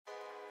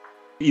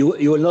You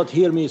will not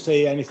hear me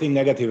say anything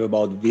negative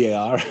about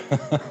VAR.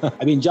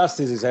 I mean,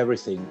 justice is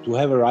everything. To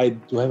have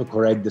a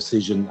correct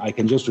decision, I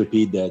can just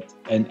repeat that.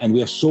 And we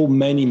have so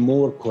many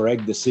more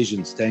correct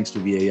decisions thanks to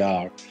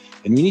VAR.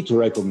 And we need to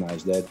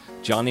recognize that.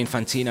 Gianni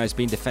Infantino has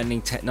been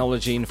defending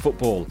technology in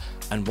football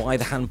and why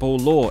the handball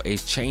law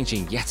is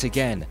changing yet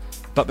again.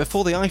 But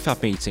before the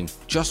IFAB meeting,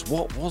 just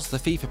what was the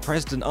FIFA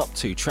president up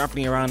to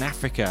travelling around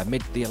Africa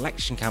amid the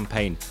election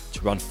campaign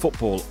to run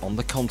football on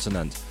the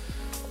continent?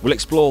 We'll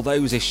explore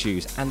those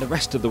issues and the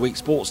rest of the week's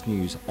sports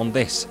news on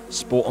this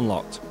Sport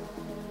Unlocked.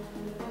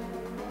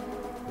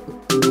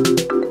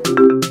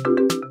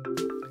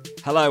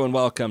 Hello and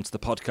welcome to the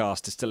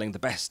podcast distilling the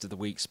best of the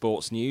week's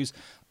sports news.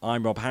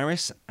 I'm Rob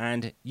Harris,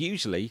 and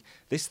usually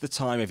this is the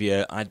time of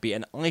year I'd be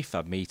at an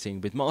IFAB meeting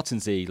with Martin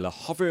Ziegler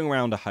hovering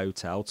around a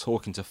hotel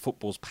talking to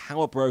football's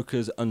power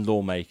brokers and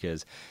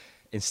lawmakers.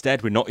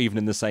 Instead, we're not even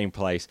in the same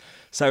place.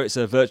 So it's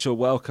a virtual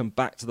welcome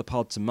back to the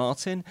pod to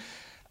Martin.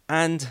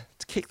 And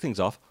to kick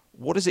things off,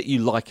 what is it you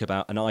like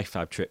about an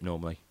IFAB trip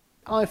normally?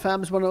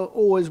 IFAB is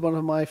always one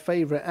of my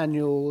favourite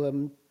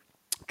annual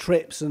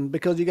trips, and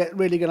because you get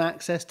really good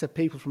access to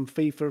people from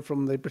FIFA,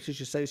 from the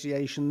British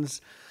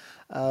associations,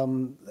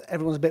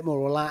 everyone's a bit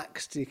more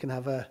relaxed. You can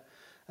have a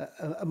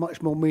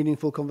much more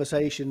meaningful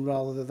conversation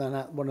rather than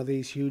at one of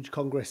these huge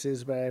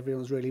congresses where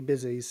everyone's really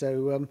busy.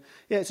 So,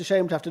 yeah, it's a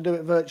shame to have to do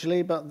it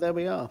virtually, but there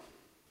we are.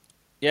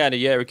 Yeah, and a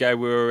year ago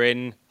we were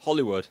in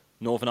Hollywood,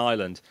 Northern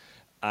Ireland.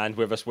 And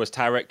with us was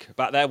Tarek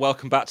back there.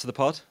 Welcome back to the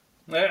pod.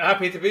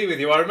 Happy to be with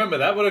you. I remember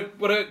that.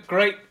 What a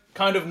great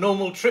kind of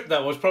normal trip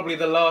that was. Probably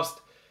the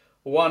last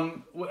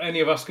one any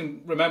of us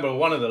can remember, or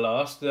one of the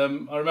last.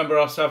 I remember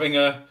us having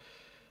a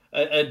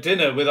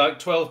dinner with like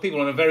 12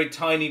 people on a very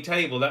tiny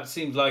table. That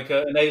seems like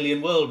an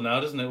alien world now,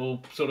 doesn't it?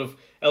 All sort of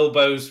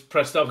elbows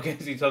pressed up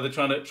against each other,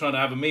 trying to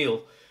have a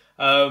meal.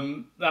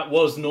 That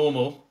was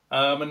normal.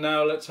 And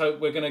now let's hope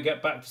we're going to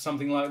get back to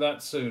something like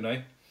that soon,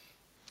 eh?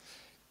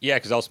 Yeah,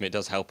 because ultimately it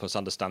does help us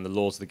understand the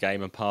laws of the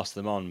game and pass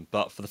them on.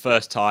 But for the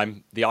first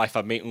time, the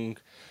IFAB meeting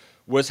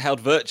was held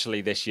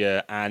virtually this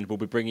year, and we'll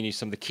be bringing you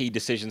some of the key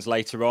decisions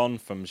later on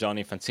from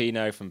Gianni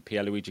Infantino, from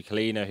Pierluigi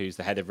Collina, who's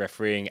the head of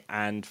refereeing,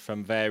 and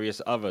from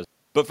various others.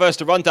 But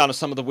first, a rundown of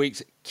some of the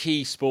week's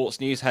key sports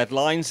news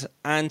headlines,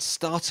 and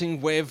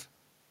starting with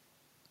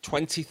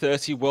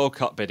 2030 World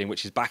Cup bidding,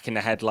 which is back in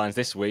the headlines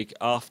this week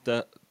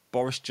after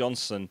Boris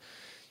Johnson,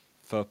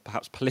 for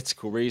perhaps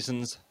political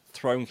reasons,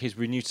 throwing his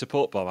renewed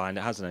support behind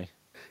it, hasn't he?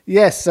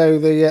 Yes, so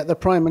the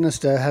Prime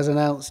Minister has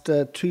announced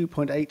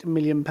 £2.8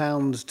 million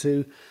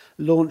to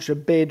launch a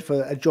bid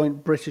for a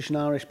joint British and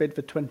Irish bid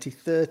for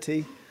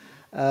 2030.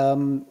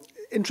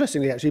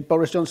 Interestingly, actually,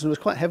 Boris Johnson was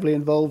quite heavily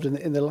involved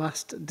in the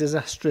last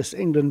disastrous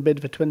England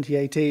bid for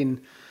 2018.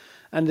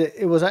 And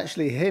it was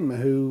actually him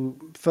who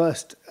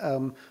first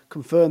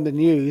confirmed the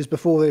news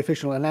before the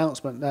official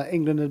announcement that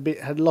England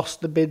had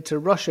lost the bid to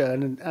Russia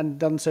and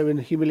done so in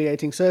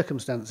humiliating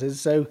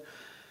circumstances. So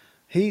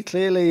he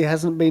clearly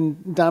hasn't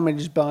been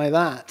damaged by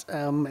that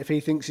if he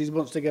thinks he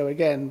wants to go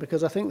again,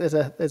 because I think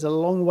there's a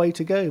long way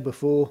to go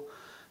before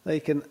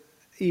they can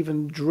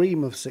even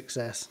dream of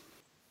success.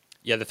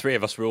 Yeah, the three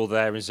of us were all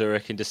there in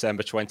Zurich in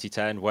December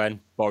 2010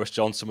 when Boris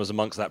Johnson was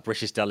amongst that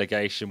British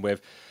delegation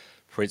with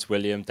Prince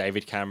William,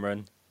 David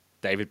Cameron,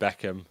 David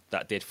Beckham.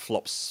 That did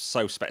flop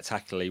so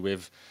spectacularly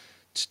with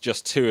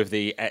just two of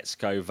the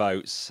ETSCO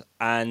votes.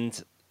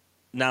 And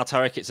now,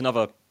 Tarek, it's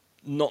another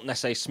not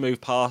necessarily smooth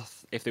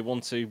path if they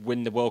want to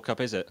win the World Cup,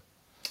 is it?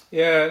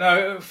 Yeah,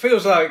 no, it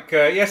feels like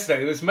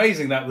yesterday. It was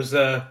amazing. That was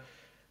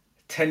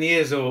 10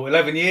 years or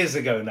 11 years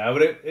ago now,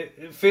 but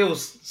it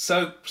feels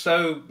so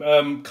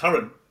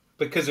current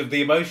because of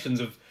the emotions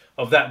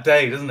of that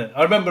day, doesn't it?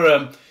 I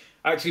remember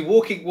actually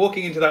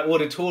walking into that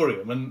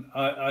auditorium, and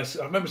I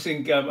remember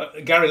seeing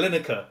Gary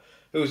Lineker,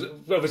 who was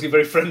obviously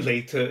very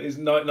friendly to his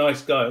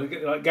nice guy.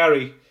 Like,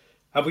 Gary,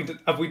 have we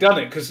done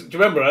it? Because do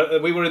you remember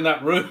we were in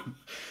that room,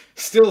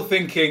 still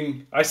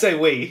thinking. I say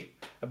we,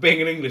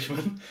 being an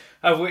Englishman,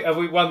 have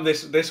we won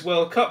this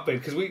World Cup bid?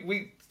 Because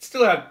we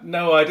still had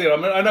no idea. I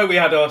mean, I know we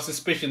had our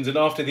suspicions, and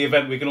after the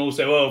event, we can all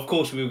say, "Well, of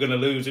course we were going to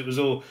lose. It was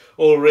all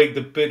rigged.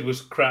 The bid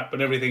was crap,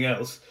 and everything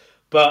else."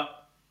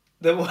 But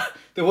there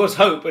was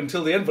hope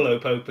until the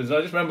envelope opens.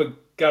 I just remember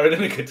Gary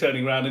Lineker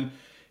turning around and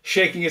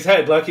shaking his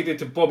head like he did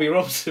to Bobby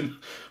Robson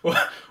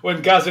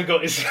when Gazza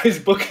got his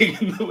booking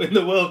in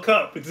the World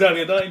Cup in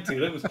Italia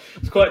 90. It was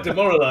quite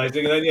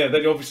demoralising. And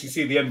then you obviously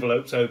see the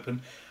envelopes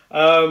open.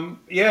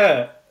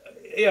 Here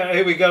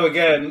we go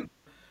again.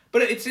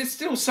 But it's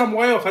still some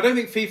way off. I don't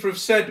think FIFA have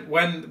said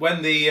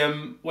when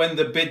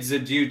the bids are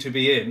due to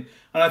be in.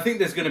 And I think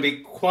there's going to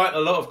be quite a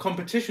lot of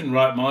competition,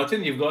 right,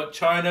 Martin? You've got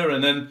China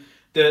and then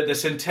the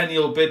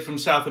centennial bid from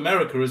South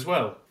America as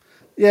well.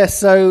 Yes,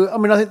 so I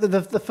mean, I think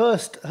the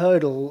first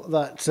hurdle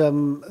that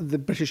the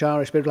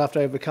British-Irish bid will have to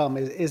overcome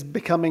is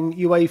becoming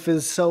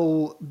UEFA's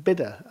sole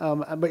bidder,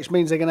 which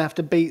means they're going to have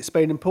to beat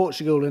Spain and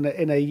Portugal in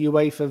a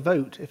UEFA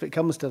vote if it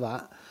comes to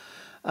that.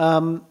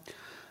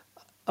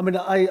 I mean,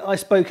 I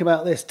spoke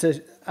about this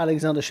to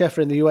Alexander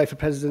Schäfer, the UEFA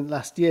president,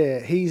 last year.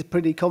 He's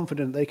pretty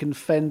confident they can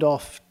fend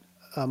off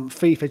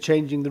FIFA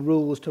changing the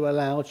rules to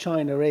allow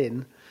China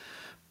in.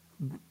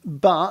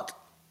 But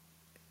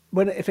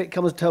if it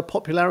comes to a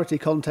popularity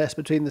contest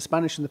between the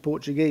Spanish and the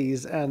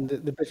Portuguese and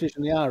the British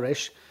and the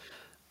Irish,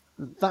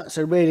 that's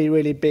a really,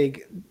 really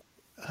big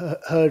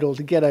hurdle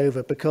to get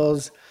over,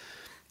 because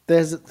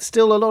there's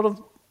still a lot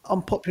of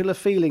unpopular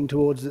feeling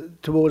towards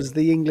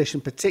the English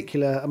in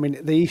particular. I mean,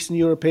 the Eastern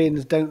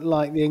Europeans don't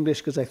like the English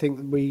because they think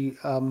we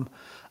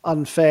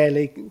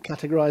unfairly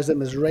categorise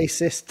them as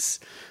racists.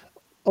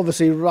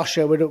 Obviously,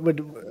 Russia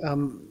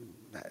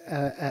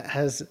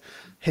has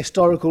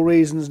historical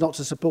reasons not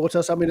to support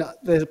us. I mean,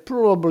 there's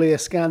probably a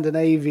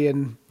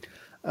Scandinavian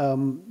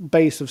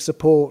base of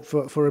support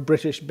for a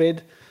British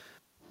bid.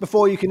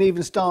 Before you can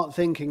even start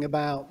thinking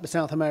about the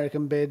South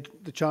American bid,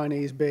 the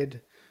Chinese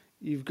bid,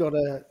 you've got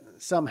to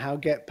somehow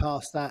get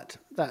past that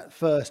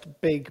first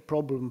big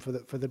problem for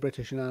the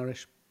British and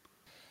Irish.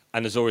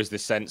 And there's always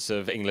this sense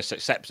of English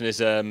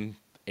exceptionism,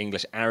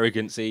 English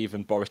arrogance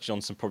even. Boris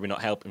Johnson probably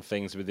not helping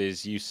things with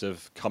his use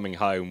of coming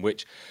home,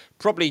 which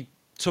probably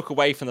took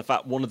away from the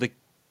fact one of the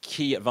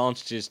key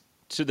advantages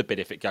to the bid,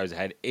 if it goes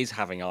ahead, is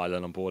having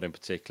Ireland on board in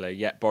particular.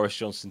 Yet Boris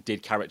Johnson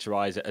did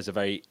characterise it as a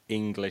very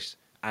English,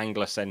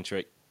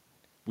 Anglo-centric,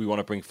 we want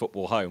to bring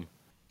football home.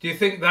 Do you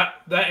think that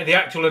the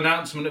actual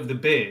announcement of the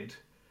bid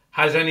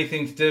has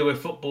anything to do with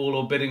football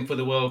or bidding for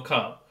the World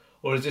Cup?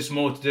 Or is this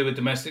more to do with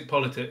domestic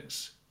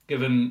politics,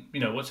 given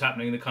what's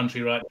happening in the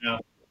country right now?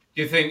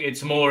 Do you think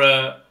it's more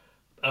a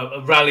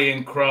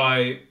rallying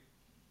cry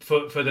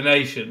for the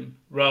nation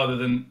rather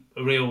than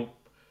a real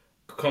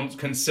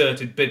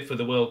concerted bid for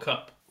the World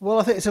Cup? Well,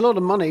 I think it's a lot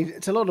of money.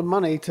 It's a lot of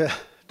money to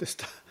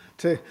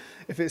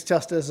if it's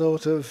just a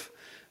sort of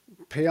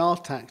PR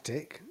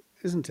tactic,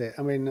 isn't it?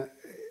 I mean,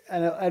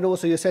 and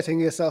also you're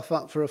setting yourself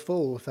up for a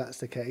fall if that's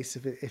the case.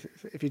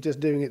 If you're just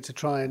doing it to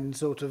try and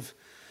sort of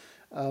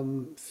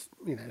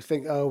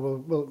think, oh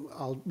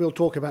well, we'll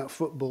talk about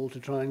football to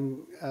try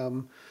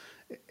and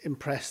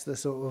impress the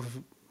sort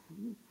of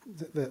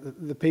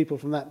the people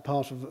from that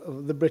part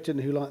of the Britain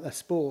who like their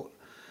sport.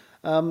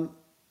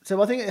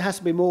 So I think it has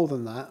to be more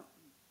than that.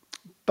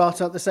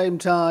 But at the same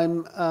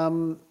time,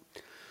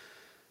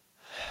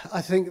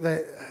 I think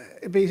that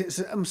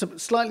I'm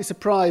slightly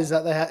surprised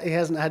that he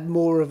hasn't had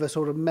more of a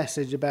sort of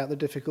message about the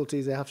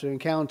difficulties they have to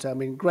encounter. I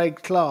mean,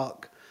 Greg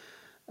Clark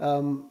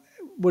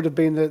would have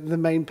been the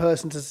main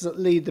person to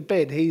lead the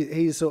bid.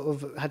 He sort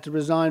of had to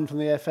resign from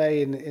the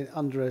FA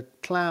under a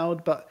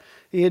cloud, but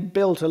he had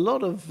built a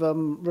lot of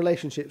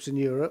relationships in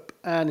Europe,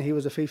 and he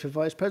was a FIFA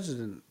vice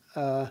president.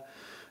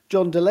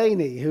 John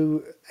Delaney,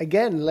 who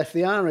again left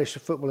the Irish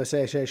Football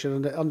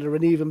Association under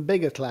an even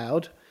bigger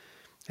cloud,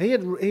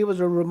 he was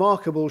a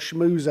remarkable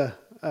schmoozer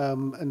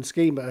and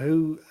schemer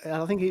who,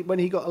 I think when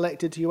he got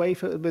elected to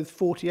UEFA with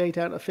 48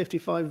 out of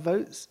 55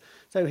 votes,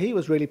 so he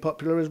was really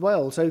popular as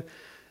well. So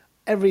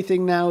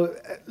everything now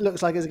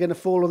looks like it's going to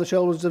fall on the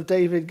shoulders of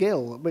David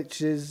Gill,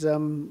 which is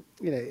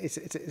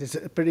it's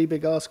a pretty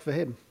big ask for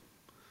him.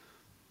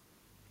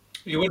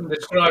 You wouldn't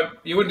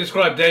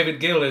describe David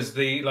Gill as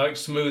the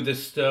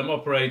smoothest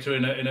operator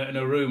in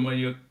a room when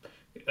you're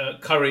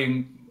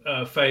currying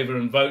favour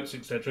and votes,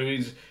 etc.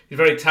 He's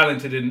very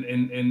talented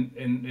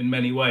in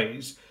many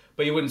ways,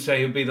 but you wouldn't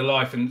say he'd be the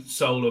life and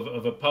soul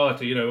of a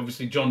party.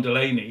 Obviously John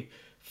Delaney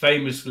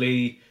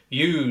famously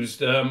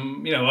used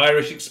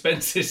Irish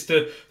expenses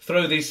to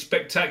throw these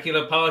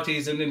spectacular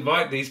parties and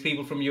invite these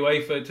people from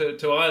UEFA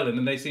to Ireland,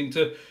 and they seem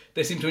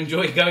to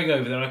enjoy going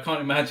over there. I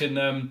can't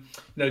imagine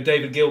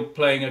David Gill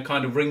playing a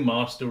kind of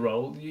ringmaster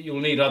role. You'll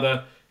need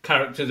other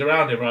characters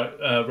around him,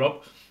 right,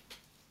 Rob?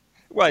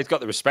 Well, he's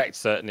got the respect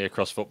certainly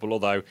across football,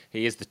 although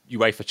he is the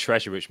UEFA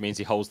treasurer, which means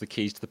he holds the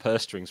keys to the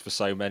purse strings for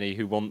so many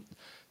who want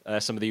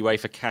some of the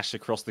UEFA cash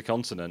across the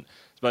continent.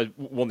 But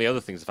one of the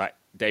other things, the fact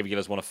David Gill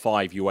is one of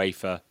 5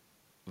 UEFA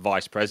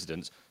vice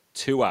presidents.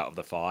 2 out of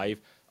the 5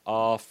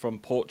 are from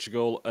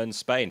Portugal and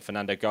Spain,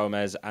 Fernando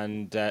Gomez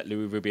and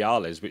Luis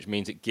Rubiales, which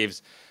means it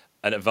gives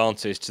an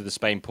advantage to the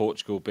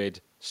Spain-Portugal bid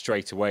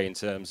straight away in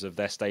terms of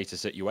their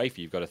status at UEFA,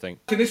 you've got to think.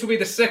 So this will be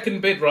the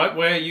second bid, right,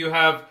 where you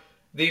have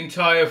the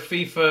entire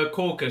FIFA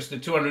caucus, the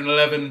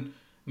 211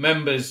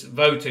 members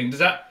voting. Does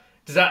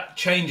that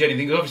change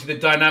anything? Because obviously the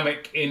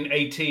dynamic in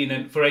 18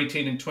 and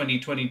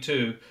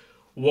 2022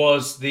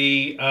 was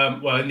the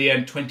in the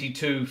end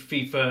 22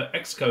 FIFA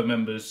Exco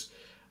members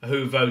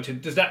who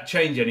voted. Does that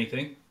change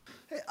anything?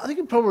 I think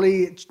it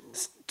probably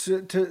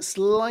to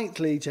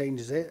slightly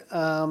changes it.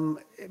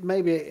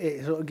 Maybe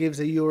it sort of gives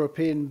a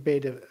European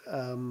bid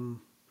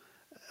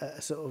a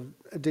sort of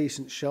a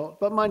decent shot.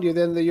 But mind you,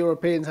 then the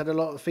Europeans had a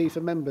lot of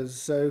FIFA members,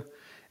 so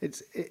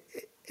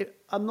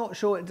I'm not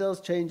sure it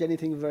does change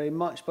anything very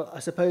much. But I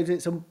suppose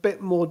it's a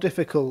bit more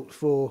difficult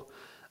for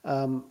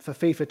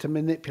FIFA to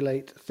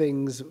manipulate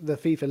things, the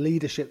FIFA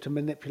leadership to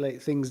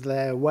manipulate things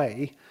their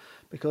way,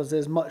 because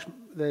there's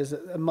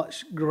a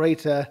much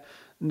greater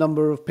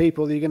number of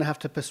people that you're going to have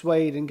to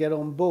persuade and get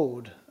on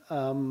board.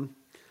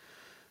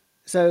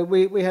 So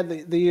we had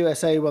the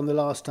USA won the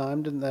last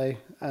time, didn't they?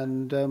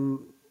 And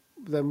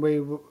then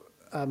we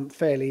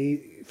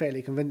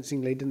fairly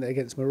convincingly, didn't they,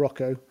 against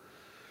Morocco?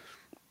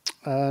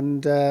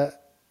 And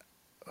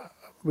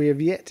we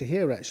have yet to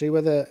hear actually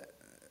whether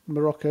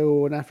Morocco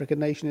or an African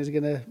nation is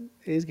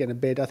going to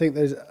bid. I think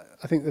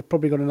they've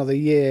probably got another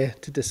year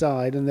to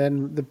decide, and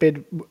then the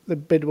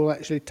bid will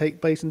actually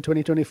take place in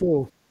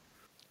 2024.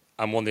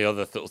 And one of the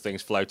other little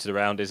things floated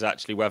around is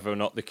actually whether or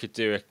not they could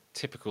do a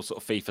typical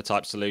sort of FIFA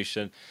type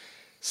solution.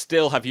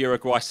 Still have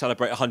Uruguay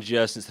celebrate 100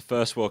 years since the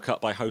first World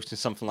Cup by hosting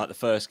something like the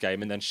first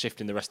game and then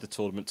shifting the rest of the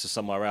tournament to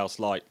somewhere else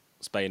like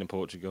Spain and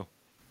Portugal.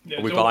 Yeah,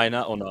 are we buying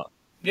that or not?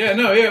 Yeah,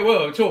 no, yeah,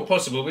 well, it's all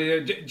possible.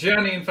 But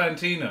Gianni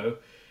Infantino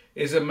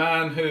is a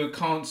man who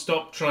can't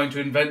stop trying to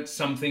invent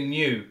something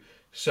new.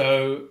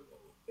 So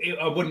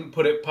I wouldn't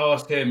put it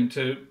past him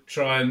to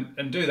try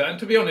and do that. And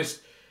to be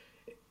honest,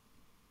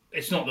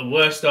 it's not the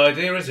worst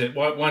idea, is it?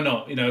 Why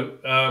not? You know,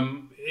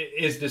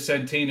 it is the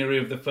centenary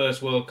of the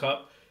first World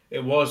Cup.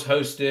 It was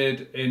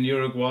hosted in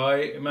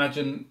Uruguay.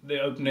 Imagine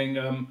the opening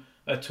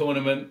a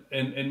tournament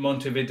in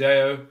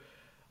Montevideo,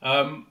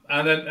 and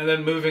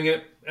then moving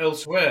it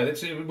elsewhere.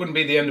 It wouldn't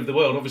be the end of the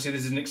world. Obviously,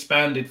 this is an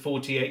expanded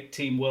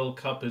 48-team World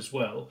Cup as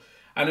well,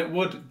 and it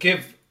would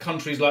give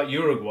countries like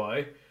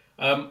Uruguay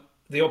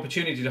the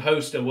opportunity to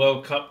host a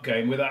World Cup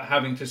game without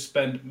having to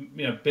spend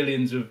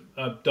billions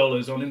of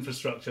dollars on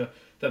infrastructure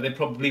that they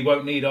probably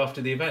won't need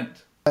after the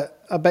event.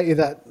 I bet you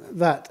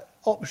that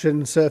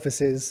option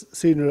surfaces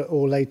sooner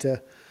or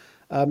later.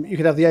 You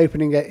could have the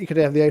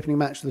opening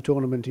match of the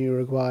tournament in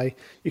Uruguay.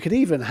 You could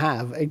even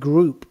have a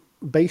group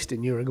based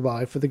in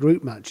Uruguay for the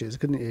group matches,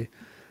 couldn't you?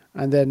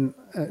 And then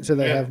so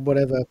they have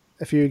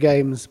a few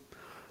games,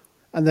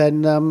 and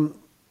then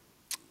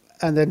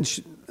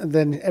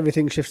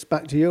everything shifts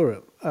back to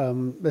Europe.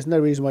 There's no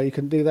reason why you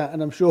couldn't do that,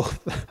 and I'm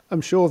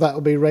sure that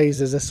will be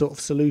raised as a sort of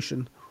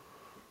solution.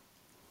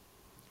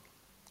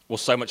 Well,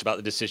 so much about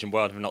the decision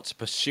whether or not to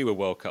pursue a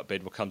World Cup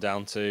bid will come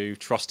down to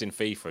trust in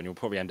FIFA, and you'll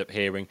probably end up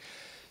hearing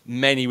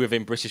many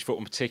within British football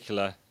in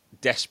particular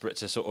desperate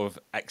to sort of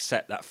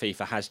accept that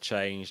FIFA has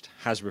changed,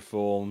 has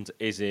reformed,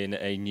 is in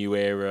a new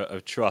era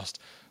of trust.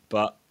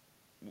 But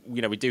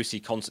we do see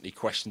constantly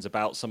questions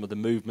about some of the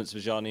movements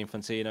of Gianni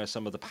Infantino,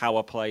 some of the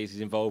power plays he's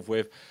involved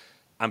with,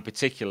 and in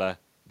particular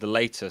the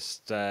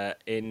latest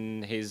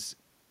in his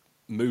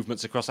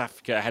movements across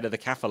Africa ahead of the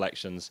CAF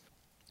elections.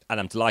 And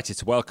I'm delighted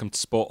to welcome to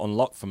Sport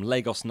Unlocked from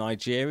Lagos,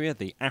 Nigeria,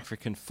 the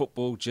African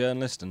football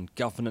journalist and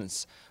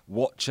governance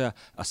watcher,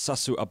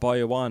 Asasu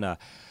Aboyawana.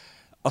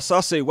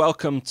 Asasu,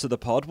 welcome to the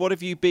pod. What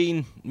have you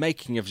been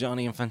making of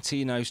Gianni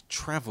Infantino's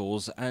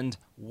travels, and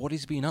what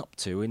he's been up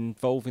to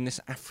involving this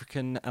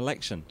African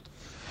election?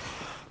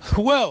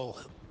 Well,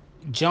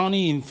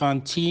 Gianni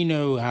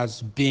Infantino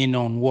has been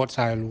on what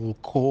I will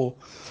call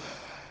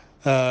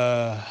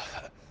a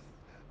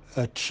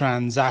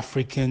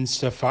trans-African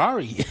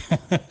safari,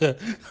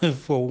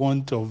 for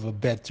want of a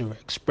better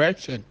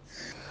expression.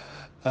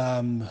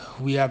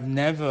 We have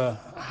never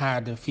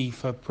had a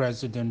FIFA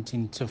president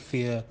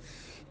interfere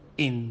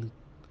in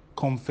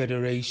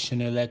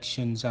confederation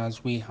elections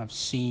as we have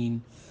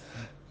seen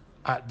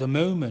at the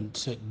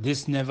moment.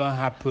 This never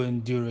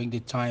happened during the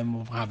time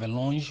of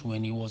Havelange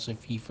when he was a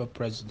FIFA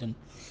president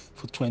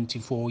for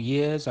 24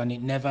 years, and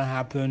it never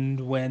happened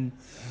when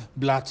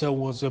Blatter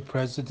was a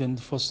president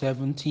for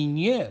 17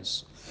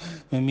 years.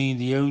 I mean,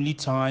 the only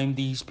time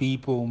these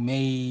people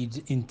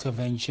made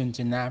interventions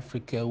in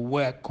Africa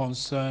were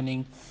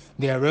concerning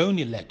their own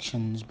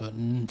elections, but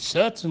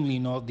certainly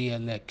not the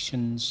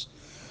elections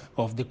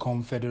of the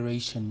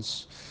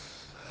confederations.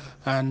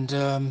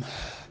 And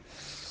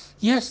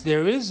yes,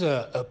 there is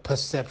a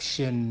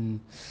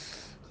perception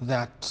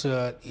that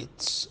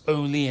it's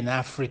only in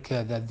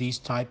Africa that these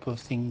type of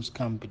things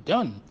can be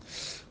done,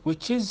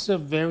 which is a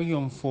very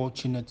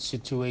unfortunate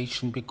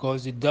situation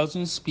because it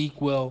doesn't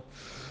speak well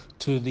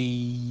to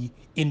the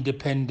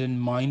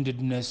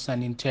independent-mindedness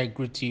and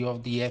integrity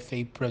of the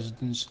FA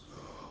presidents,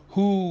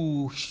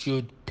 who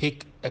should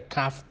pick a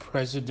CAF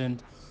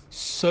president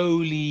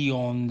solely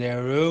on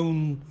their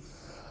own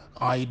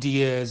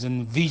ideas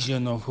and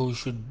vision of who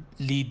should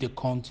lead the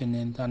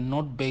continent and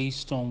not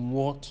based on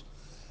what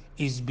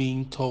is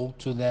being told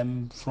to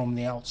them from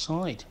the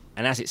outside.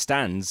 And as it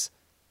stands,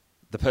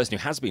 the person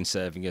who has been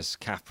serving as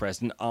CAF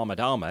president,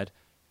 Ahmed,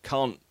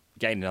 can't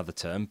gain another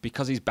term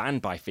because he's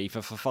banned by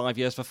FIFA for 5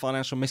 years for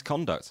financial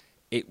misconduct.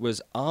 It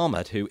was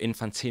Ahmed who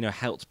Infantino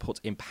helped put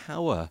in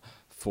power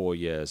 4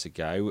 years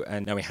ago,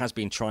 and now he has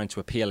been trying to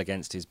appeal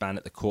against his ban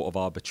at the Court of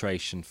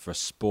Arbitration for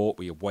Sport.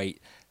 We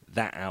await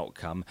that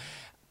outcome.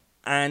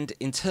 And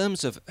in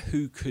terms of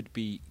who could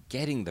be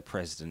getting the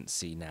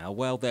presidency now,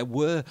 well, there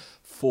were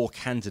 4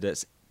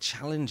 candidates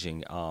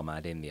challenging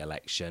Ahmed in the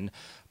election,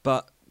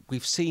 but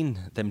we've seen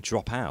them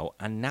drop out,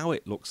 and now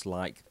it looks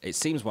like, it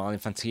seems while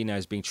Infantino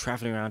has been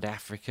travelling around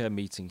Africa,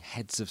 meeting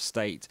heads of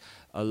state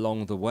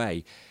along the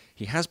way,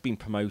 he has been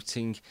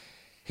promoting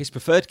his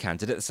preferred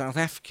candidate, the South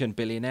African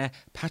billionaire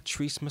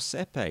Patrice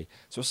Motsepe.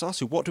 So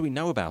Asasu, what do we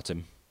know about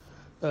him?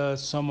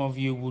 Some of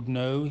you would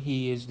know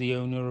he is the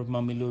owner of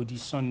Mamelodi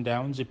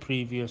Sundowns, a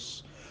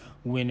previous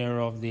winner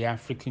of the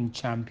African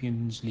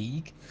Champions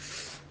League.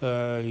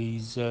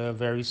 He's a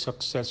very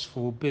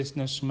successful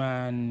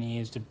businessman. He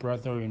is the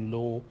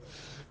brother-in-law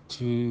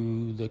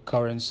to the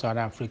current South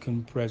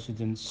African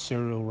president,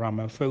 Cyril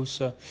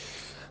Ramaphosa.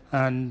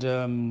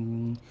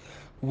 And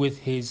with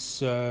his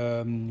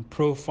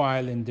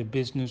profile in the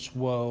business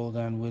world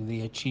and with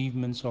the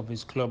achievements of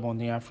his club on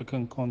the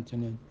African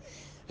continent,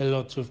 a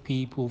lot of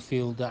people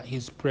feel that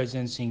his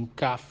presence in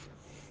CAF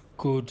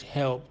could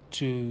help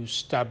to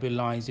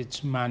stabilize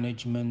its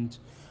management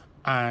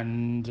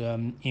and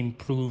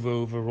improve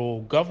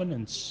overall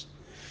governance.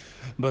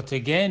 But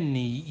again,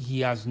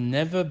 he has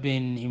never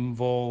been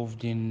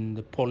involved in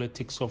the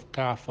politics of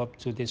CAF up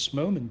to this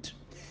moment.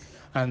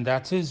 And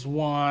that is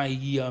why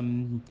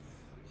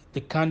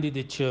the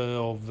candidature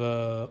of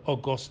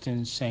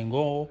Augustin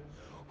Senghor,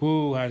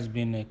 who has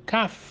been a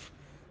CAF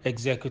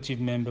executive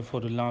member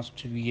for the last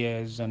 2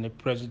 years and the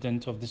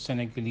president of the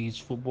Senegalese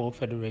Football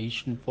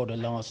Federation for the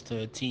last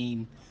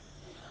 13,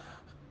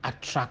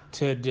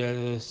 attracted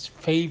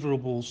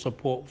favorable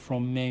support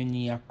from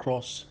many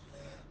across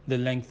the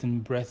length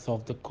and breadth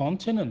of the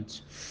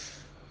continent.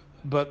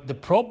 But the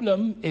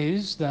problem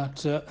is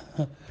that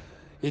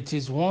it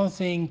is one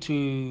thing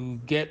to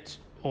get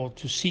or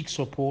to seek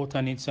support,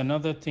 and it's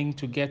another thing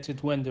to get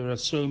it when there are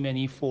so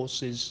many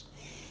forces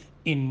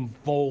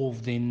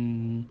involved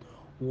in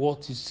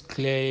what is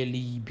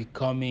clearly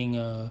becoming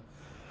a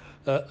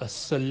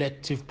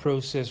selective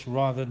process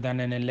rather than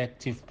an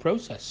elective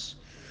process.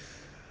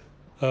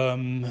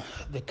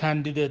 The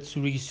candidates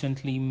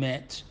recently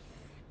met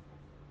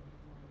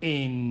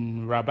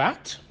in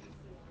Rabat,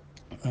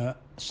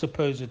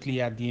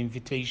 supposedly at the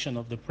invitation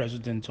of the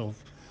president of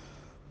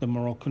the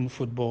Moroccan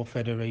Football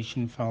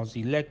Federation,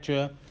 Fawzi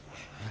Lecture.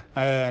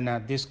 And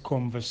at this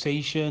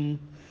conversation,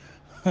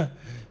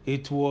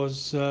 it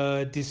was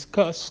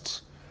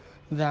discussed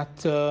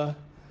that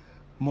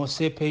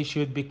Mosepe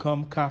should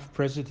become CAF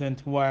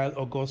president while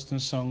Augustin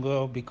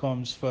Senghor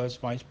becomes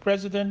first vice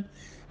president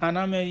and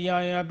Ahmed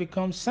Yahya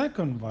becomes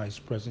second vice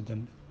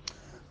president.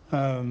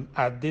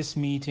 At this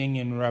meeting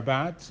in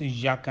Rabat,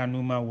 Jacques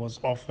Anouma was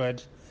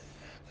offered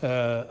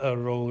a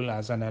role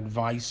as an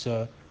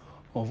advisor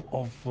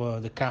of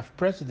the CAF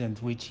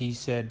president, which he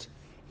said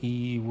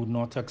he would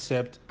not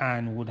accept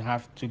and would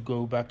have to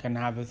go back and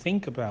have a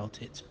think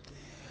about it.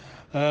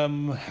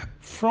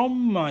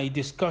 From my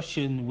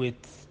discussion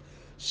with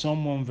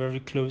someone very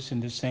close in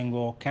the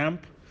Senghor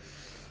camp,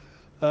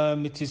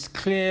 it is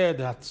clear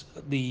that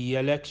the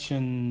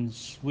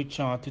elections which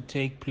are to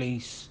take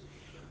place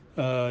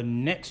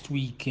next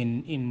week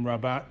in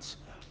Rabat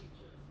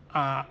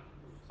are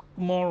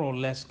more or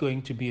less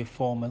going to be a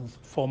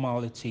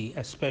formality,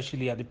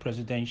 especially at the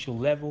presidential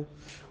level,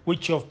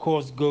 which of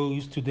course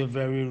goes to the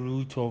very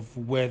root of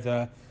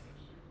whether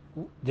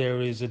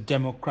there is a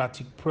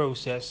democratic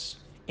process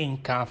in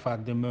CAF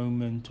at the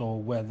moment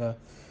or whether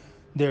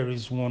there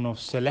is one of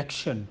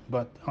selection.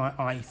 But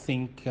I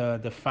think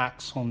the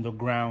facts on the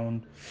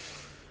ground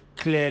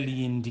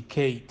clearly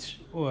indicate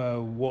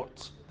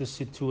what the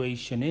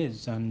situation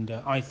is, and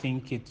I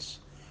think it's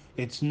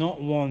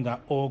not one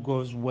that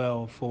augurs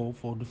well for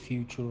the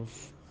future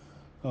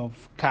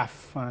of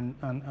CAF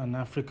and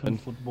African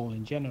football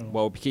in general.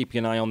 Well, we'll be keeping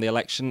an eye on the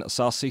election.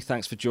 Sasu,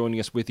 thanks for joining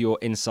us with your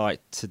insight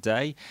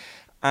today.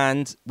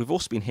 And we've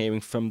also been hearing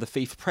from the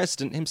FIFA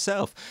president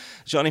himself.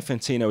 Gianni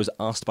Infantino was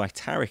asked by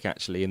Tariq,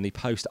 actually, in the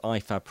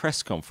post-IFAB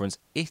press conference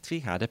if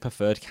he had a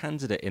preferred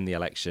candidate in the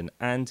election,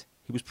 and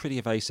he was pretty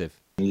evasive.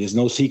 There's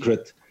no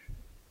secret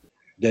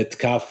that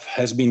CAF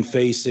has been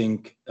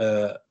facing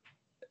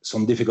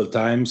some difficult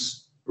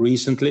times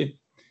recently.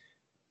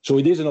 So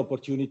it is an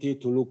opportunity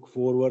to look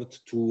forward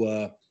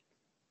to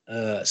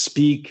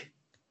speak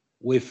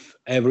with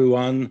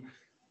everyone,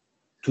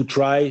 to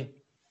try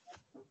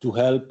to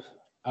help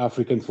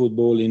African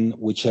football in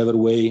whichever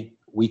way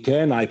we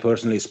can. I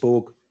personally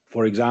spoke,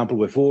 for example,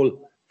 with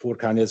all 4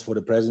 candidates for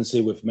the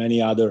presidency, with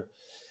many other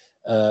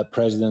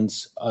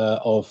presidents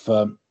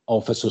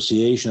of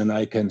association, and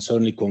I can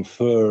certainly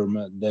confirm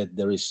that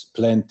there is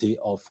plenty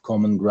of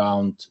common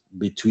ground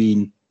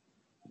between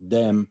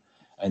them,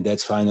 and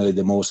that's finally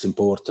the most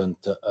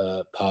important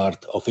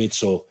part of it.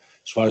 So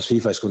as far as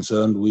FIFA is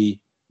concerned,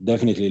 we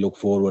definitely look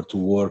forward to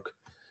work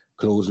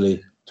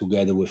closely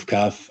together with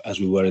CAF as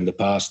we were in the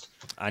past.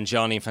 And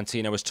Gianni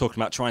Infantino was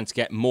talking about trying to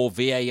get more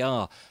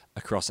VAR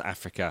across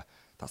Africa.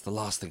 That's the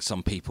last thing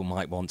some people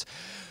might want.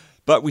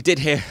 But we did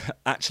hear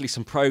actually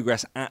some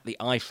progress at the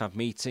IFAB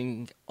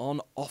meeting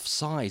on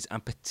offsides,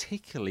 and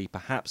particularly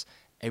perhaps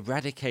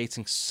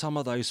eradicating some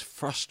of those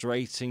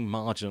frustrating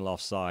marginal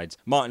offsides.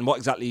 Martin, what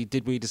exactly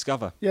did we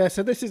discover? Yeah,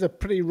 so this is a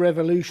pretty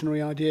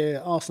revolutionary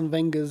idea. Arsene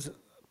Wenger's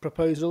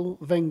proposal,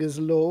 Wenger's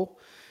law,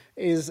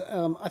 is,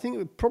 I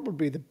think,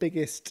 probably the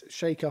biggest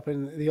shake-up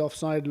in the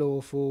offside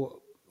law for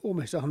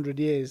almost 100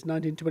 years,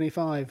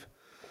 1925.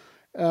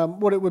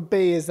 What it would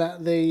be is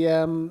that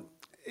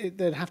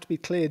there'd have to be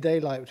clear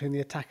daylight between the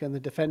attacker and the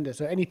defender.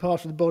 So any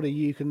part of the body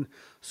you can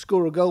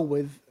score a goal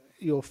with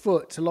your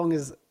foot, so long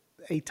as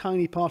a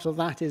tiny part of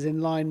that is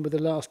in line with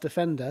the last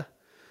defender,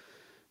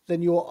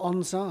 then you're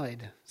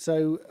onside.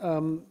 So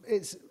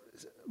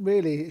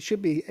it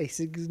should be a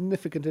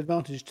significant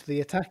advantage to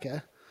the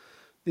attacker.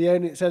 So they're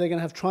going to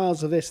have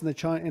trials of this in a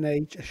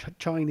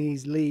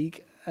Chinese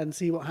league and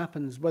see what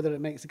happens, whether it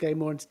makes the game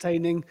more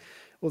entertaining.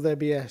 Will there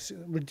be a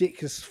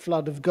ridiculous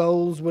flood of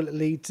goals? Will it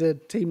lead to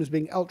teams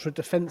being ultra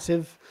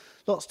defensive?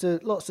 Lots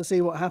to see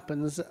what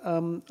happens.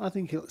 I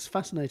think it's a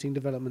fascinating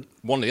development.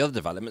 One of the other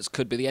developments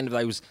could be the end of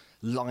those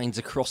lines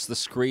across the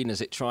screen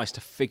as it tries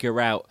to figure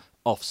out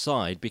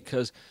offside,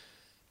 because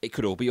it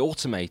could all be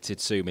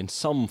automated soon, in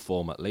some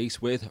form at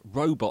least, with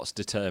robots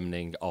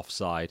determining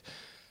offside.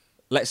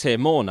 Let's hear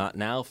more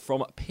now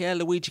from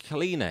Pierluigi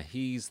Collina.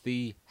 He's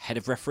the head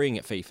of refereeing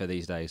at FIFA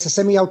these days. A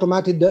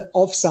semi-automated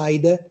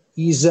offside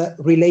is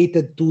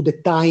related to the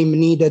time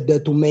needed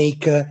to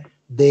make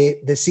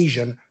the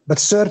decision. But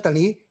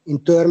certainly, in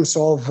terms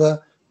of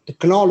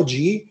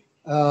technology,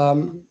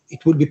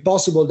 it will be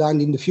possible that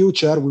in the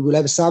future we will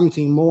have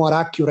something more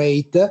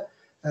accurate,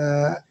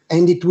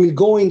 and it will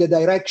go in the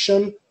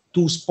direction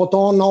to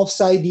spot-on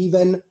offside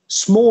even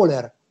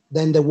smaller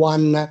than the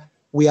one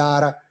we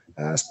are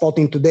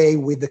spotting today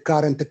with the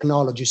current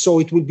technology. So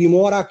it will be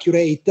more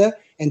accurate,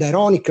 and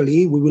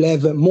ironically, we will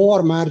have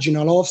more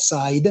marginal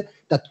offside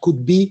that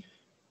could be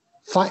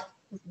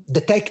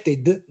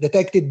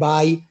detected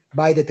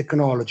by the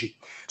technology.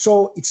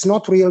 So it's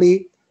not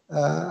really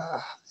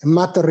a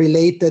matter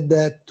related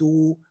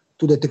to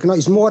the technology.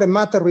 It's more a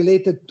matter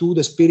related to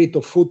the spirit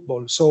of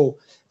football. So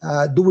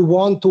do we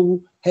want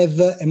to have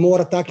a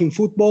more attacking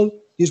football?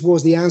 This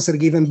was the answer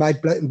given by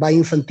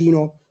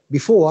Infantino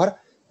before.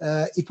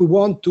 If we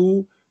want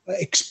to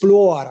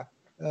explore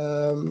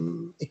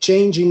a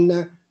change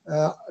in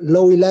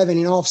low 11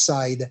 in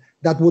offside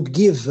that would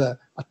give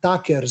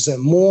attackers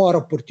more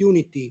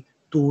opportunity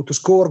to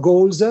score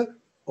goals,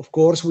 of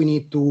course, we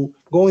need to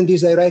go in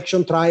this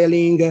direction,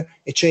 trialing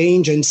a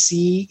change and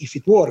see if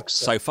it works.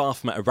 So far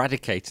from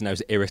eradicating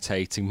those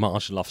irritating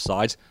marginal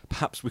offsides,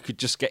 perhaps we could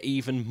just get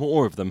even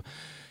more of them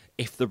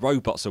if the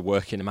robots are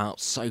working them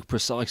out so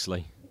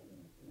precisely.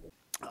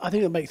 I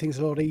think it'll make things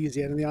a lot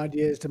easier, and the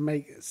idea is to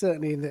make,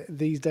 certainly in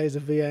these days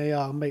of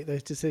VAR, make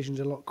those decisions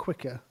a lot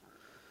quicker.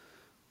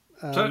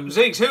 So,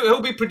 Zeeks,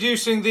 who'll be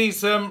producing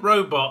these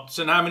robots,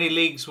 and how many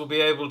leagues will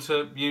be able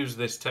to use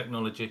this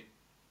technology?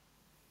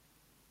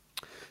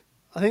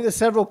 I think there's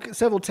several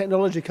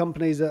technology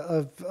companies that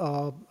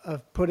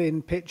have put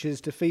in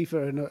pitches to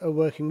FIFA and are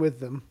working with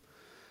them.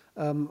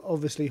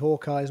 Obviously,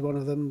 Hawkeye is one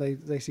of them.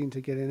 They seem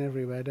to get in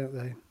everywhere, don't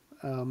they?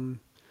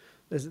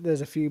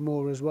 There's a few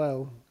more as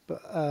well,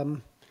 but.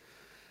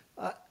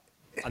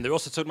 And they're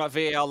also talking about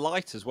VAR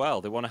Lite as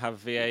well. They want to have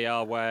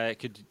VAR where it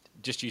could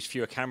just use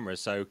fewer cameras.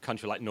 So a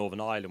country like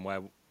Northern Ireland,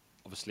 where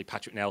obviously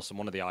Patrick Nelson,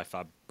 one of the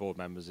IFAB board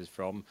members, is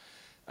from,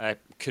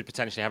 could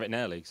potentially have it in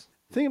their leagues.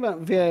 The thing about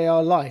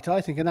VAR Lite,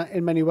 I think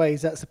in many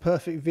ways that's a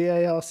perfect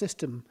VAR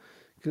system,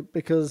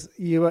 because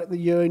you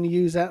only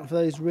use that for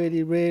those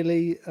really,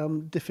 really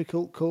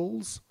difficult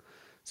calls.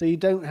 So you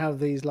don't have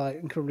these like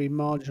incredibly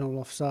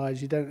marginal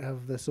offsides. You don't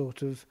have the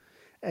sort of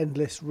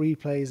endless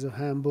replays of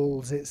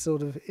handballs.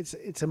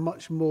 It's a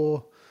much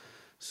more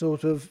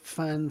sort of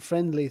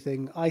fan-friendly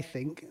thing, I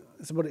think.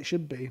 It's what it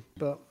should be,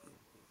 but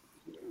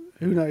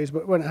who knows?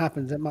 But when it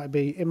happens, it might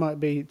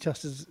be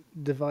just as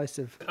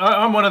divisive.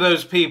 I'm one of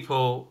those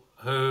people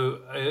who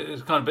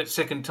is kind of a bit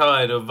sick and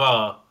tired of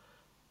VAR.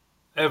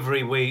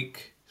 Every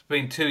week, it's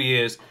been 2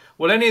 years.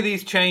 Will any of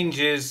these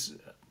changes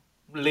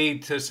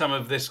lead to some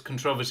of this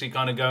controversy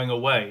kind of going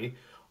away,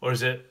 or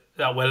is it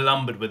that we're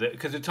lumbered with it?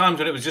 Because at times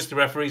when it was just the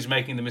referees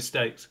making the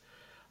mistakes,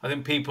 I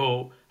think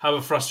people,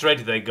 however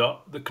frustrated they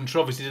got, the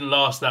controversy didn't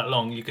last that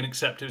long. You can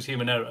accept it was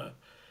human error.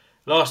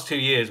 Last 2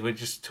 years, we're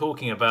just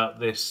talking about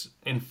this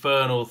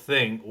infernal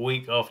thing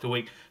week after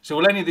week. So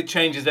will any of the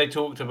changes they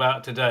talked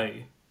about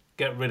today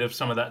get rid of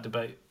some of that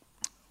debate?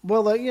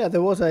 Well,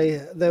 there was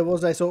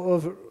a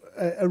sort of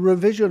a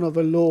revision of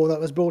a law that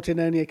was brought in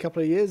only a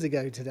couple of years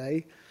ago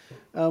today,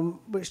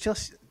 which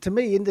just to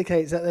me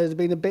indicates that there's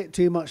been a bit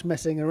too much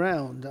messing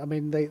around. I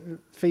mean,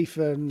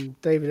 FIFA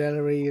and David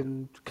Ellery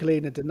and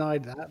Collina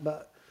denied that,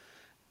 but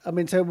I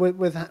mean, so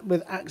with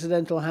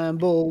accidental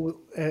handball,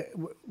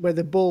 where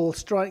the ball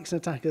strikes an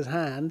attacker's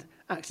hand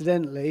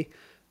accidentally,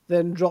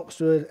 then drops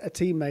to a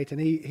teammate and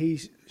he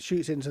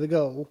shoots into the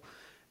goal.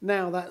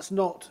 Now that's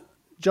not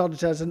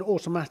judged as an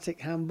automatic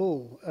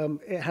handball.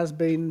 It has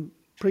been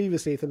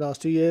previously for the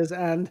last 2 years,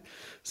 and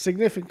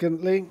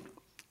significantly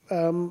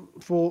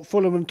for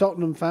Fulham and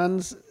Tottenham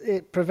fans,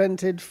 it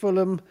prevented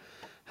Fulham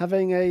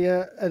having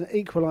an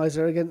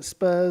equaliser against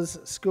Spurs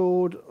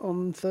scored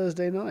on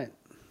Thursday night.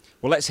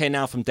 Well, let's hear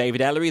now from David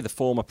Ellery, the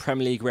former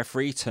Premier League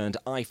referee turned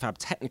IFAB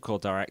technical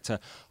director,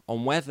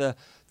 on whether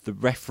the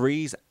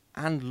referees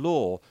and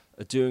law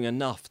are doing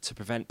enough to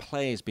prevent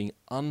players being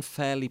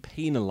unfairly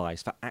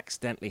penalised for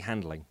accidentally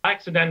handling.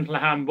 Accidental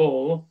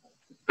handball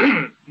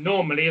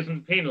normally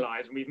isn't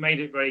penalised, and we've made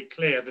it very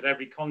clear that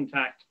every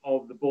contact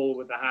of the ball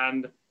with the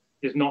hand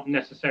is not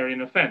necessarily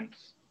an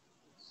offence.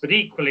 But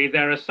equally,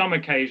 there are some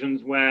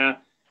occasions where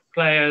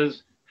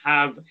players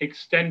have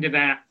extended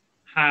that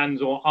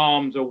hands or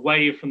arms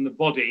away from the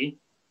body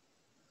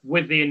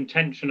with the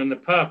intention and the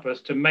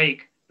purpose to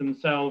make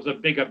themselves a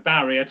bigger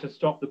barrier to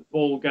stop the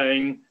ball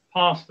going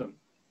past them.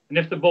 And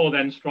if the ball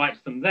then strikes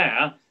them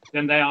there,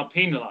 then they are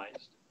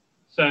penalized.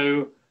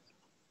 So,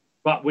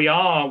 but we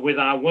are, with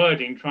our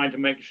wording, trying to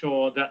make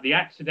sure that the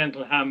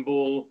accidental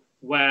handball,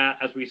 where,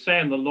 as we say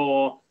in the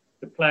law,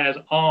 the player's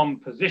arm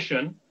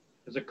position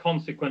is a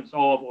consequence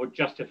of or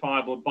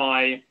justifiable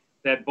by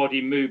their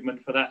body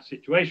movement for that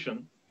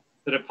situation,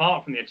 that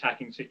apart from the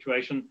attacking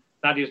situation,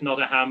 that is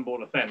not a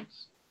handball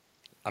offence.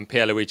 And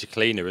Pierluigi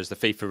Collina, as the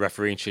FIFA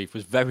referee-in-chief,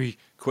 was very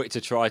quick to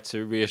try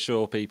to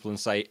reassure people and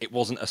say it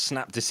wasn't a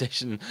snap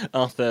decision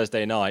on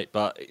Thursday night,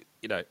 but,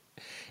 you know,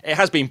 it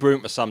has been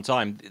brewing for some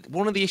time.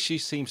 One of the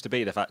issues seems to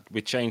be the fact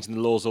we're changing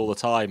the laws all the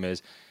time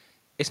is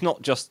it's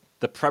not just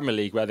the Premier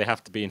League where they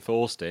have to be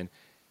enforced in.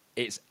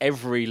 It's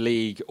every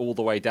league all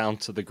the way down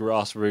to the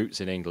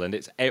grassroots in England.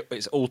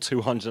 It's all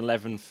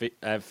 211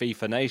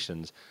 FIFA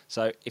nations.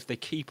 So if they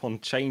keep on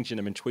changing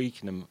them and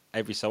tweaking them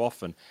every so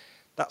often,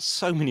 that's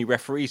so many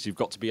referees who've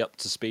got to be up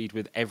to speed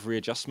with every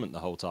adjustment the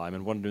whole time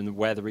and wondering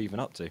where they're even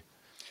up to.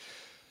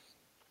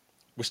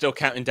 We're still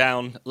counting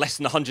down less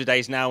than 100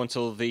 days now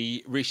until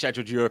the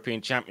rescheduled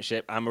European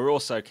Championship, and we're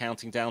also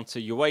counting down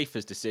to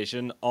UEFA's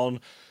decision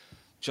on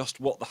just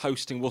what the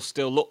hosting will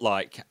still look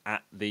like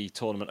at the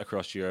tournament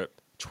across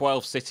Europe.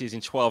 12 cities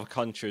in 12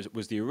 countries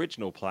was the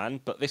original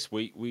plan, but this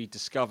week we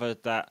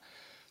discovered that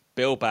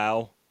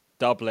Bilbao,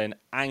 Dublin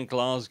and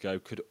Glasgow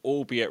could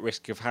all be at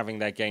risk of having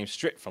their games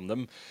stripped from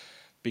them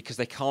because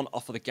they can't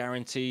offer the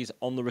guarantees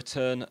on the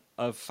return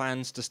of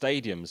fans to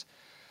stadiums.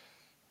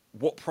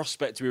 What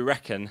prospect do we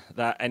reckon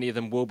that any of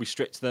them will be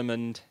stripped to them,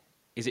 and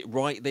is it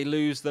right they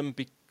lose them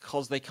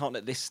because they can't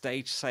at this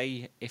stage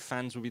say if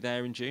fans will be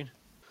there in June?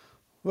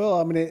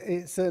 Well, I mean,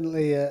 it's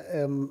certainly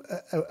a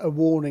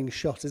warning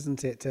shot,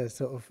 isn't it, to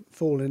sort of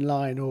fall in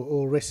line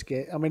or risk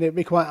it. I mean, it'd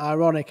be quite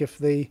ironic if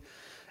the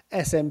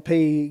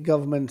SNP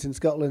government in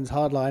Scotland's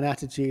hardline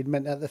attitude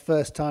meant that the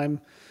first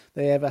time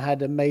they ever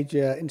had a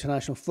major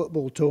international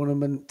football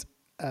tournament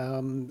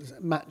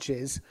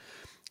matches,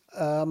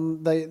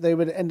 they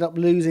would end up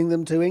losing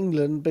them to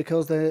England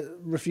because they're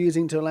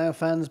refusing to allow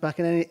fans back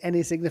in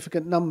any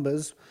significant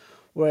numbers.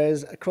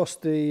 Whereas across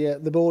the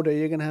border,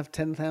 you're going to have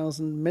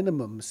 10,000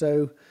 minimum.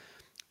 So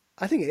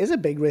I think it is a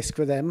big risk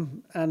for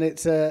them. And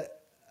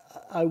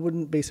I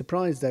wouldn't be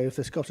surprised, though, if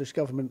the Scottish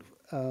government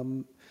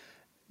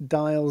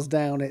dials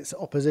down its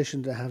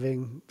opposition to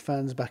having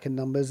fans back in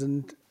numbers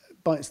and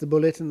bites the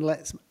bullet and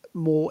lets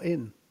more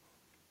in.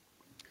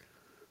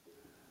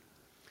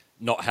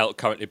 Not helped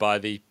currently by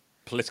the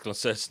political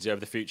uncertainty over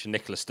the future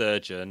Nicola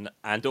Sturgeon,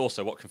 and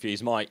also what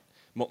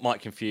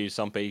might confuse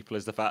some people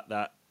is the fact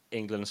that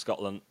England and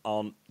Scotland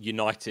aren't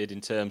united in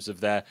terms of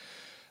their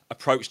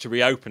approach to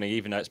reopening,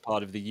 even though it's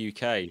part of the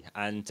UK.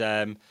 And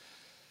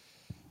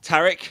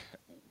Tarek,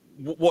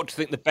 what do you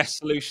think the best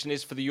solution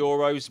is for the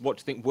Euros? What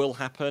do you think will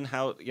happen?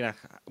 How, you know,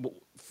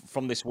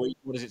 from this week,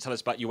 what does it tell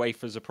us about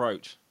UEFA's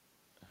approach?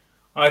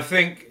 I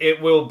think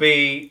it will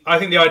be. I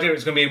think the idea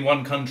it's going to be in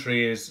one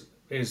country is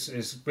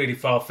really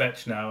far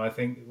fetched now. I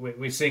think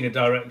we're seeing a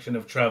direction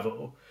of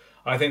travel.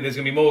 I think there's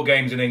going to be more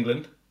games in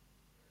England.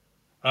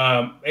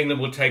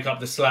 England will take up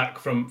the slack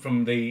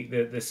from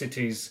the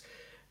cities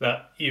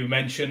that you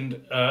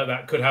mentioned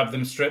that could have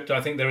them stripped.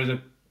 I think there is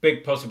a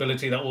big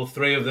possibility that all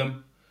three of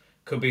them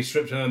could be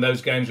stripped, and then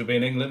those games will be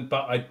in England.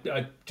 But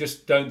I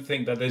just don't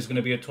think that there's going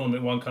to be a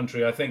tournament in one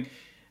country. I think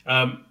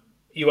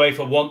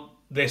UEFA want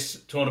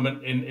this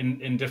tournament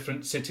in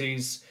different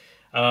cities.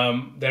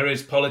 There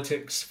is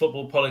politics,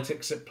 football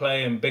politics at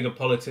play, and bigger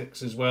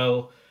politics as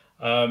well.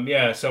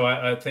 So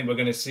I think we're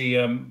going to see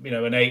an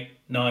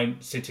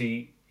 8-9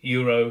 city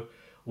Euro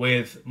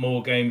with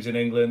more games in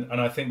England,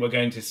 and I think we're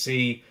going to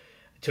see,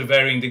 to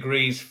varying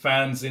degrees,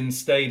 fans in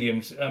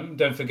stadiums.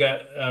 Don't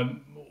forget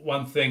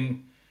one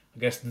thing, I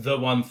guess the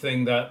one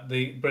thing that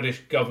the British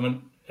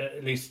government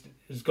at least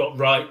has got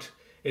right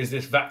is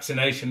this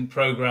vaccination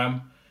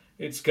programme.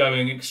 It's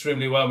going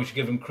extremely well. We should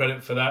give them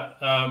credit for that.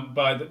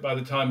 By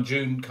the time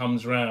June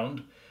comes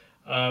round,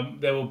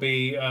 there will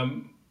be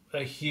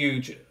a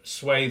huge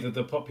swathe of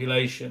the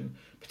population,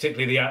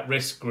 particularly the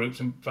at-risk groups,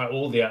 in fact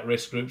all the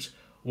at-risk groups,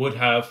 would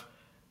have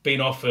been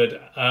offered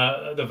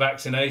the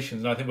vaccinations.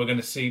 And I think we're going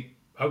to see,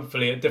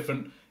 hopefully, a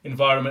different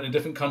environment, a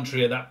different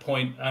country at that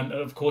point. And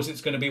of course,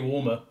 it's going to be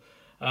warmer.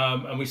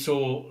 And we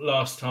saw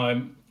last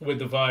time with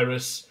the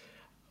virus,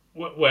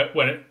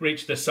 when it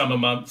reached the summer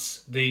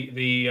months,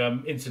 the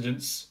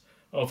incidence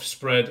of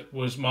spread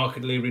was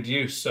markedly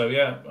reduced. So,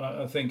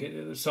 I think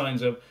the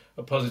signs are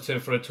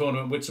positive for a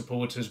tournament with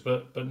supporters,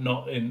 but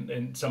not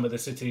in some of the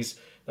cities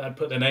that had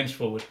put their names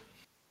forward.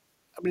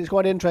 I mean, it's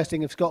quite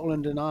interesting if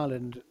Scotland and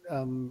Ireland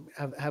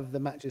have the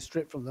matches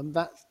stripped from them.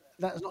 That's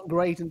not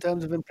great in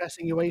terms of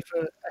impressing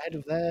UEFA ahead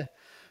of their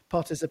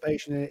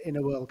participation in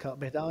a World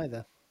Cup bid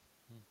either.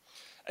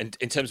 And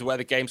in terms of where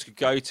the games could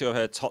go to, I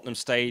heard Tottenham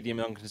Stadium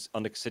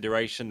under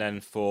consideration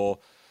then for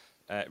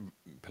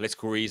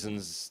political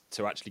reasons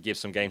to actually give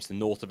some games to the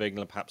north of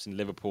England, perhaps in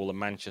Liverpool and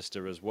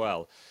Manchester as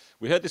well.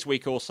 We heard this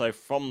week also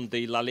from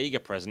the La Liga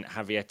president,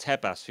 Javier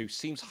Tebas, who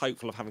seems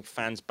hopeful of having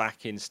fans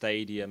back in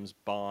stadiums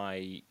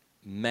by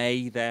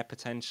May there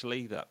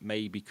potentially. That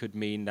maybe could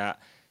mean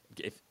that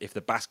if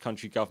the Basque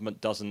Country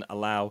government doesn't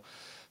allow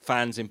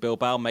fans in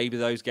Bilbao, maybe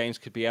those games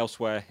could be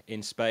elsewhere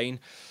in Spain.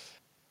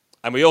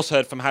 And we also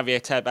heard from Javier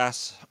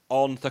Tebas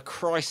on the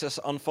crisis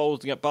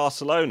unfolding at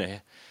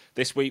Barcelona.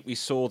 This week we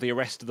saw the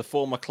arrest of the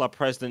former club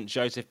president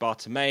Josep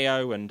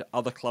Bartomeu and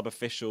other club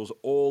officials,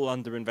 all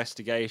under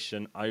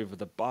investigation over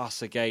the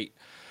Barçagate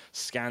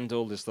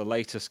scandal. This is the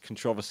latest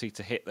controversy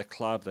to hit the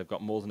club. They've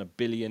got more than €1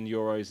 billion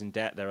in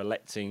debt. They're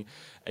electing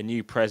a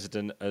new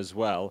president as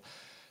well.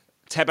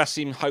 Tebas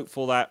seemed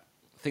hopeful that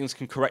things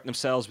can correct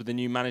themselves with the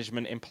new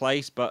management in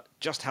place, but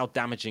just how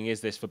damaging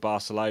is this for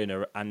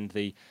Barcelona and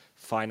the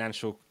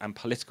financial and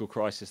political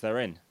crisis they're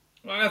in?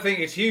 Well, I think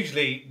it's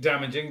hugely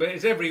damaging, but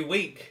it's every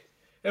week.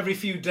 Every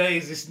few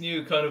days, this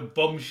new kind of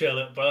bombshell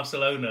at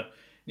Barcelona,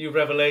 new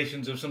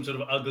revelations of some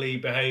sort of ugly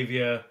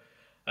behaviour.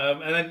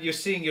 And then you're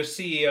seeing your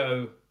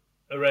CEO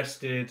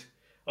arrested,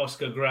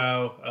 Oscar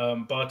Grau,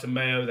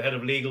 Bartomeu, the head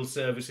of legal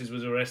services,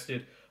 was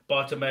arrested.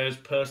 Bartomeu's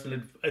personal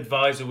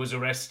advisor was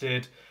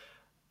arrested.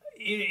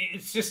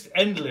 It's just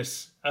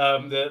endless,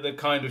 the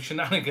kind of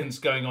shenanigans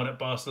going on at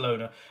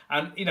Barcelona.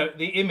 And, you know,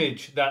 the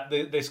image that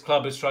this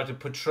club has tried to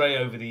portray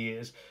over the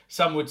years,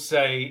 some would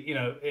say, you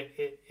know,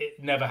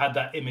 it never had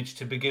that image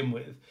to begin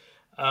with.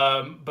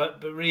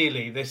 But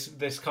really,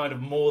 this kind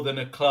of more than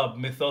a club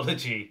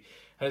mythology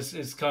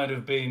has kind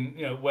of been,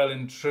 you know, well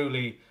and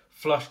truly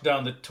flushed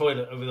down the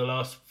toilet over the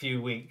last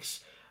few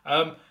weeks.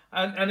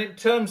 And in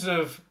terms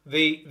of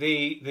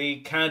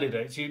the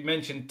candidates, you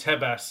mentioned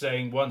Tebas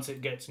saying once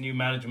it gets new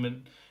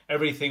management,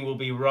 everything will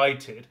be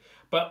righted.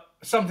 But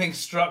something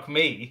struck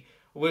me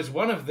was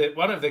one of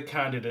the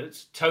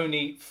candidates,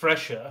 Tony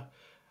Fresher.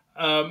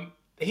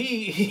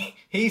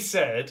 He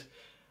said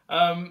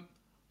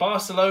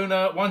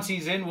Barcelona, once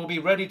he's in, will be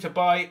ready to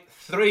buy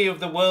 3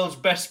 of the world's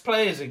best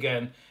players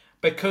again,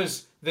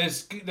 because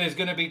there's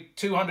going to be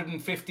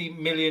 €250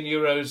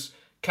 million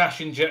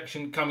cash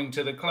injection coming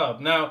to the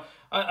club. Now,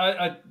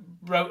 I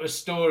wrote a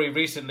story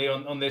recently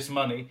on this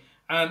money,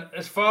 and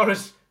as far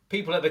as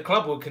people at the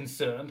club were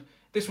concerned,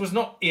 this was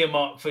not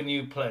earmarked for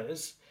new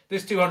players.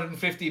 This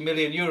 €250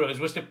 million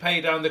was to pay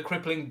down the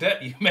crippling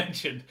debt you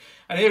mentioned.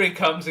 And here he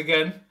comes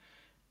again.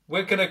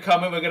 We're going to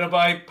come and we're going to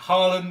buy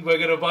Haaland, we're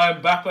going to buy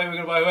Mbappe, we're going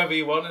to buy whoever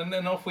you want, and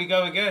then off we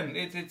go again.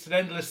 It's an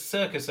endless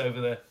circus over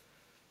there.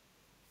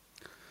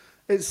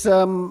 It's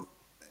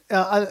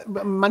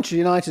Manchester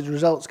United's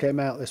results came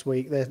out this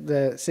week.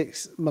 Their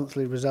 6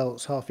 monthly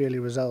results, half-yearly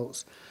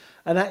results,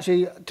 and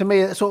actually, to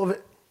me, it sort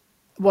of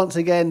once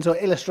again sort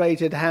of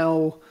illustrated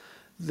how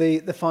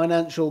the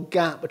financial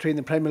gap between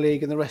the Premier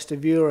League and the rest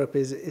of Europe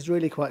is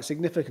really quite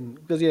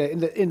significant. Because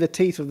in the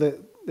teeth of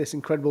this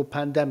incredible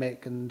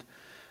pandemic and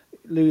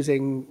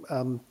losing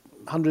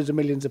hundreds of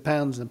millions of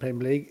pounds in the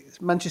Premier League,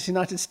 Manchester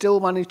United still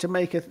managed to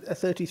make a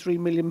 £33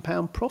 million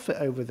profit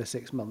over the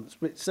 6 months.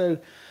 So,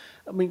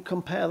 I mean,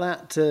 compare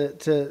that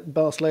to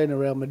Barcelona,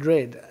 Real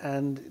Madrid,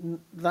 and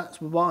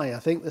that's why I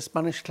think the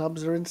Spanish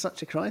clubs are in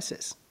such a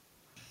crisis.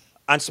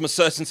 And some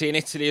uncertainty in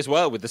Italy as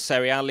well, with the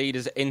Serie A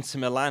leaders Inter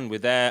Milan,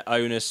 with their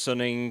owner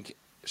Suning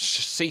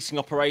ceasing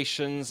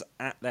operations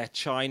at their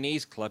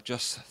Chinese club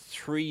just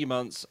 3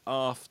 months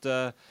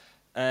after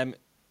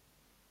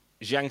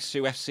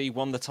Jiangsu FC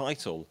won the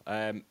title.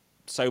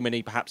 So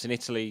many, perhaps in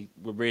Italy,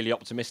 were really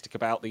optimistic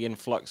about the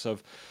influx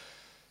of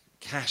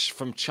cash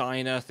from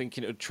China,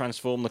 thinking it would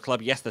transform the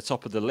club. Yes, they're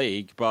top of the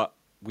league, but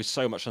with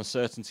so much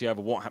uncertainty over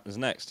what happens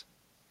next.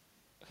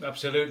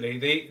 Absolutely.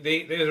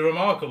 There's a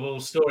remarkable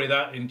story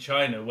that in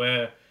China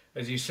where,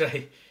 as you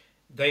say,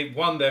 they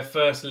won their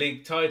first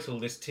league title.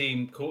 This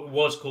team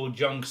was called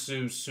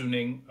Jiangsu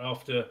Suning,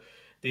 after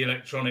the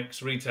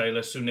electronics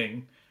retailer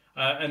Suning.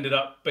 Ended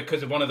up,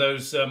 because of one of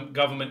those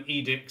government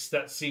edicts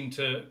that seem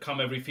to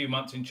come every few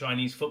months in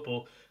Chinese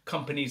football,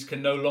 companies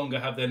can no longer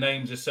have their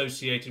names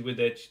associated with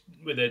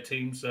their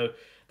team, so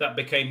that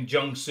became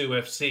Jiangsu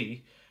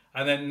FC.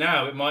 And then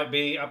now it might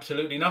be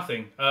absolutely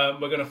nothing. We're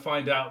going to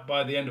find out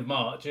by the end of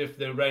March if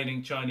the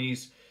reigning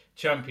Chinese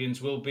champions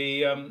will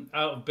be out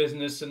of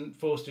business and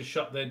forced to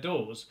shut their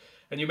doors.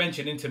 And you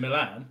mentioned Inter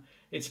Milan.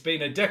 It's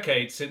been a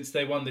decade since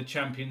they won the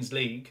Champions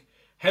League,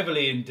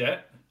 heavily in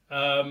debt.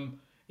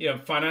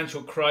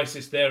 Financial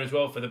crisis there as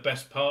well for the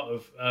best part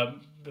of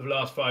the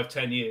last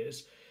 5-10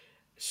 years.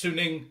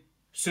 Suning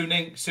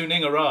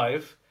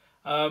arrive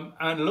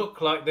and look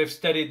like they've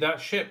steadied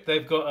that ship.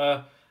 They've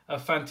got a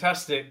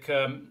fantastic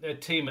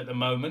team at the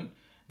moment.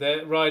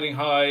 They're riding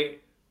high,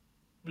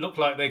 look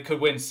like they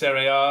could win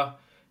Serie A,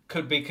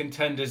 could be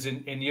contenders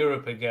in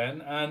Europe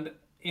again. And,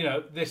 you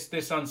know,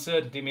 this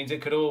uncertainty means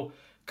it could all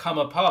come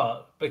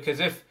apart, because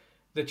if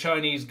the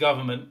Chinese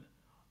government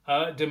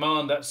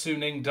demand that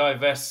Suning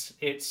divests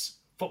its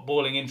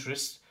footballing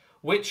interests,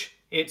 which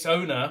its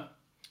owner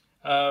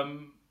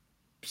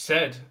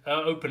said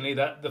openly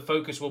that the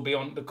focus will be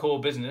on the core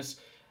business,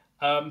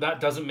 that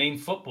doesn't mean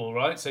football,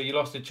 right? So you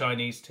lost a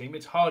Chinese team.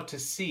 It's hard to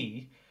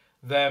see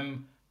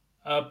them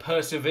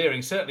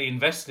persevering, certainly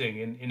investing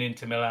in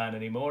Inter Milan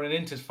anymore. And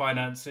Inter's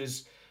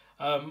finances,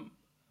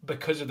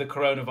 because of the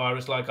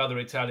coronavirus, like other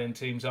Italian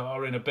teams,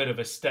 are in a bit of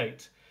a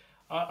state.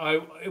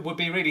 It would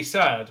be really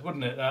sad,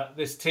 wouldn't it, that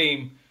this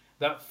team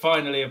that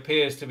finally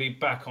appears to be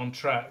back on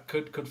track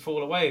could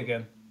fall away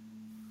again.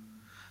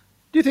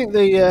 Do you think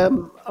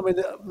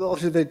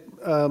obviously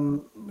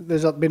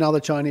there's been other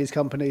Chinese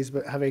companies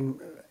but having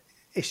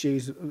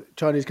issues,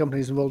 Chinese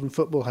companies involved in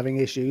football having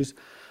issues.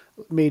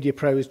 Media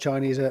Pro is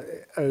Chinese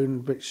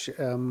owned, which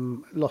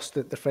lost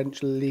the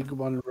French League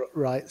One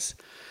rights.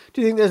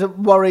 Do you think there's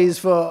worries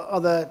for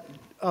other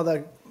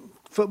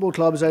football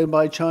clubs owned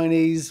by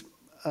Chinese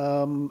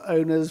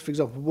owners? For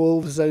example,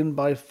 Wolves is owned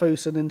by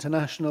Fosun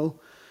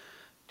International.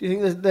 Do you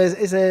think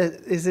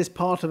is this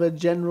part of a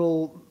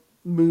general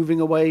moving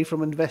away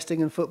from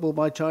investing in football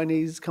by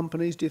Chinese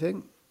companies? Do you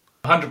think?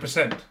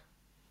 100%.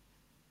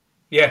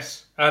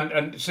 Yes,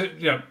 and so,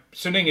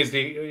 Suning is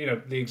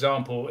the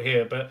example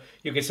here, but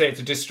you could say it's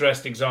a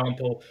distressed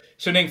example.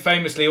 Suning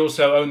famously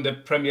also owned the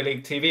Premier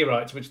League TV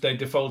rights, which they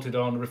defaulted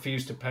on,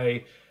 refused to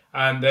pay,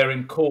 and they're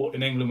in court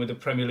in England with the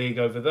Premier League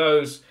over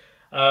those.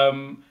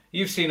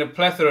 You've seen a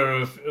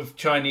plethora of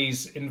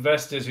Chinese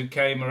investors who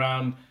came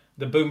around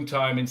the boom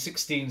time in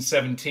 16,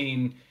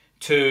 17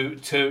 to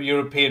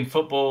European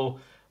football,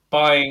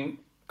 buying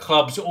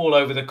clubs all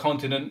over the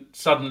continent,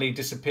 suddenly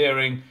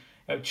disappearing.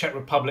 Czech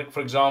Republic, for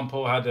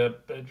example, had a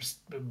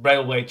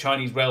railway,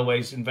 Chinese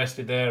railways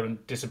invested there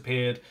and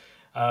disappeared.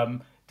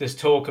 There's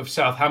talk of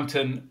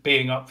Southampton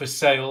being up for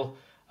sale,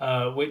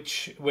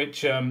 which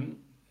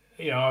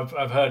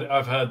I've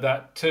heard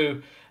that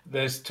too.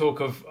 There's talk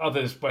of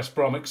others, West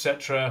Brom,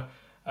 etc.,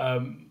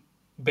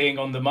 being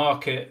on the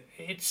market.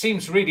 It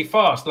seems really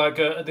fast, like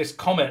this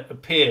comet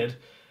appeared,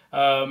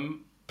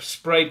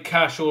 sprayed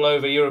cash all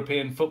over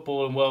European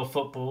football and world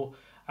football,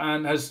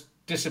 and has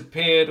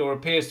disappeared or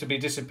appears to be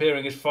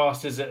disappearing as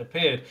fast as it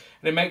appeared.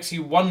 And it makes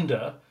you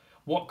wonder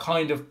what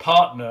kind of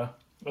partner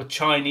a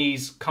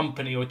Chinese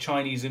company or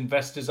Chinese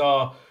investors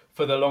are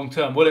for the long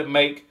term. Will it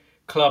make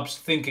clubs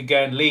think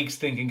again, leagues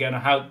think again,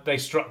 on how they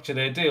structure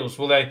their deals?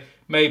 Will they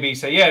maybe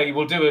say, yeah,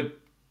 we'll do a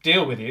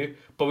deal with you,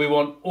 but we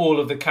want all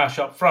of the cash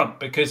up front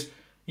because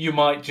you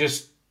might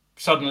just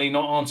suddenly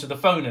not answer the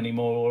phone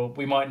anymore, or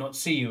we might not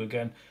see you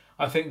again.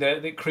 I think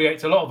that it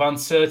creates a lot of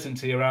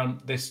uncertainty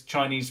around this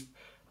Chinese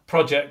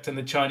project and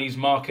the Chinese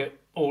market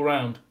all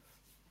round.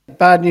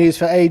 Bad news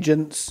for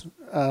agents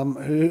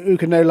who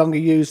can no longer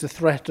use the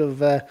threat of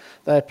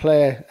their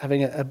player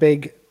having a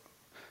big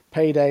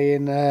payday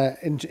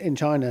in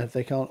China if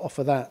they can't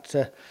offer that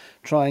to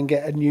try and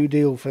get a new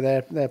deal for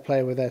their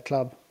player with their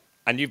club.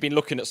 And you've been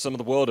looking at some of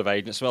the world of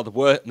agents, well,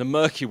 the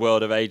murky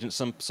world of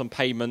agents, some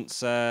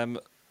payments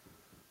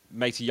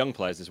made to young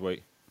players this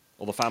week,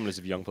 or the families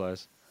of young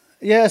players.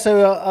 Yeah,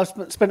 so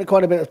I've spent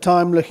quite a bit of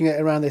time looking at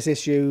around this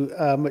issue,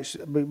 which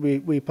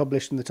we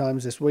published in the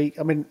Times this week.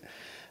 I mean,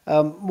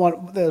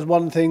 there's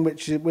one thing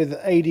which with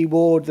A.D.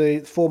 Ward, the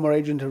former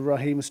agent of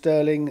Raheem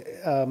Sterling,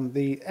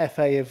 the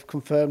FA have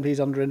confirmed he's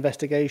under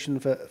investigation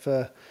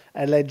for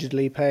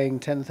allegedly paying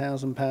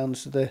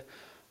 £10,000 to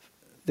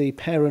the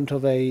parent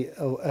of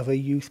a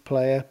youth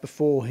player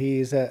before he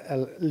is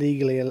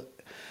legally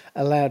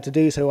allowed to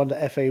do so under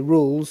FA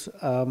rules,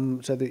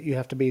 so that you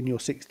have to be in your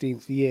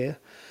 16th year.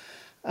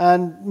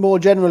 And more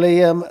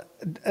generally,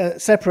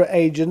 separate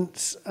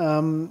agents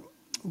trying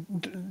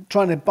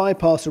to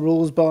bypass the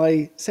rules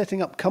by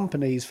setting up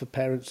companies for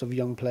parents of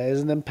young players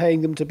and then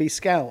paying them to be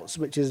scouts,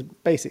 which is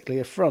basically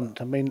a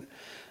front. I mean,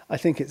 I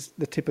think it's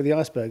the tip of the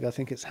iceberg. I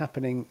think it's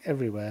happening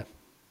everywhere.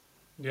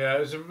 Yeah, it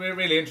was a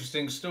really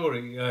interesting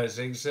story,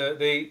 Ziggs.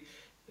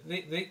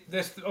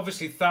 There's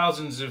obviously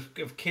thousands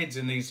of kids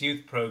in these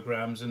youth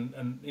programs,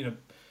 and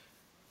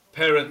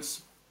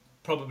parents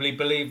probably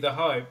believe the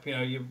hype.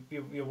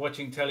 You're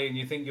watching telly and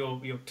you think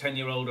your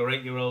 10-year-old or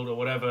 8-year-old or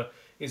whatever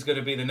is going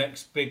to be the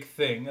next big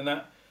thing, and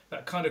that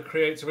kind of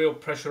creates a real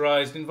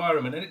pressurized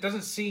environment, and it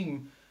doesn't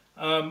seem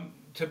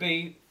to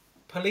be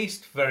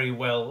policed very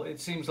well. It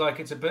seems like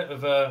it's a bit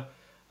of a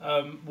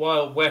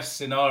Wild West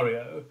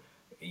scenario.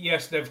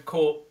 Yes, they've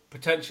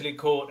potentially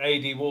caught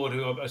A.D. Ward,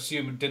 who I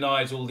assume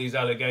denies all these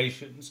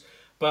allegations,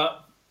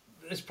 but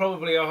there's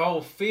probably a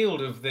whole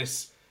field of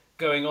this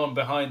going on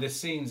behind the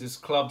scenes as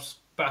clubs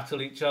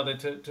battle each other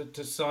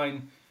to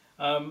sign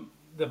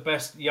the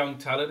best young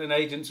talent, and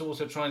agents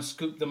also try and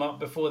scoop them up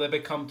before they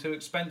become too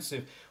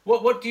expensive.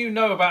 What do you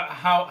know about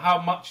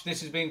how much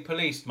this is being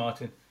policed,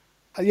 Martin?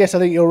 Yes, I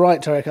think you're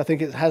right, Tarek. I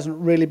think it hasn't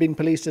really been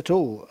policed at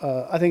all.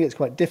 I think it's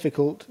quite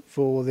difficult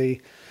for the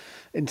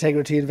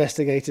integrity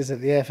investigators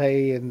at the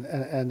FA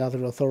and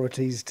other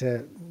authorities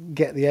to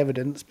get the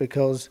evidence,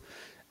 because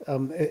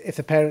if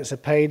the parents are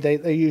paid,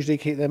 they usually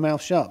keep their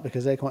mouth shut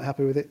because they're quite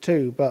happy with it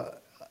too.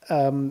 But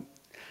I'm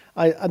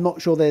not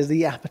sure there's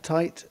the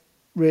appetite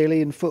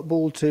really in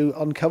football to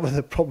uncover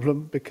the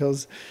problem,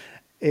 because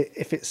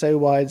if it's so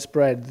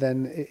widespread,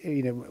 then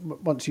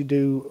once you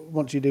do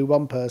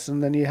one person,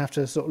 then you have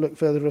to sort of look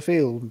further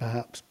afield,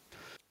 perhaps.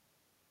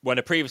 Well, in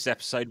a previous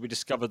episode, we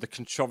discovered the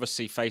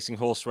controversy facing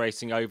horse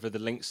racing over the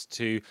links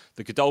to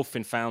the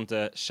Godolphin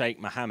founder, Sheikh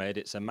Mohammed.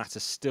 It's a matter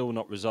still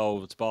not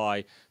resolved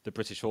by the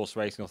British horse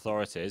racing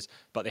authorities,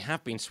 but they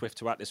have been swift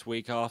to act this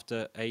week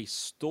after a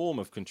storm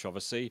of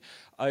controversy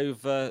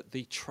over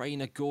the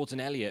trainer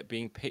Gordon Elliott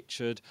being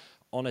pictured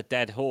on a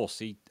dead horse.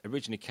 He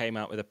originally came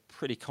out with a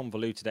pretty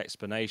convoluted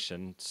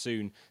explanation,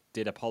 soon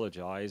did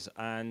apologise,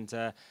 and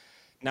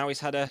now he's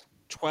had a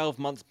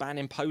 12-month ban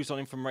imposed on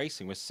him from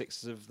racing, with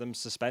 6 of them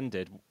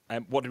suspended.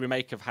 What did we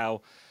make of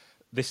how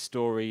this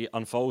story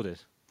unfolded?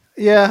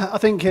 Yeah, I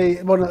think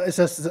it's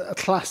a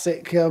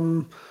classic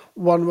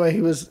one where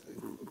he was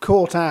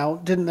caught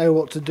out, didn't know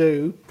what to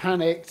do,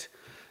 panicked,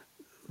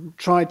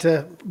 tried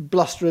to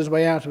bluster his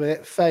way out of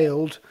it,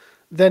 failed,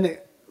 then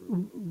it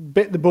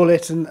bit the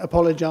bullet and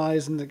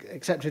apologised and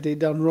accepted he'd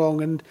done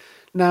wrong, and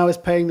now is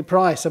paying the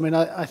price. I mean,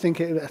 I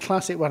think it was a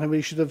classic one, and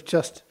we should have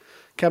just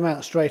come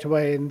out straight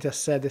away and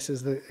just said this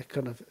is the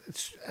kind of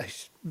a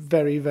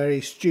very,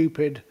 very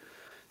stupid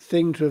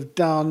thing to have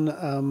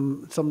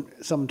done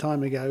some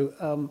time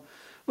ago,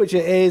 which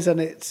it is,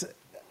 and it's.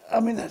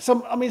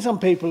 Some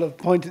people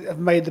have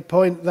made the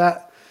point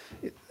that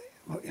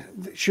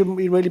shouldn't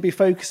we really be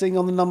focusing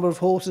on the number of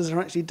horses that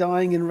are actually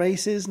dying in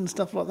races and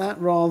stuff like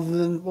that, rather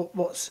than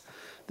what's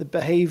the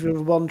behaviour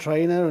of one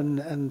trainer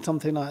and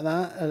something like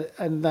that,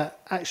 and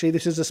that actually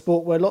this is a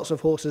sport where lots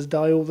of horses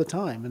die all the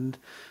time, and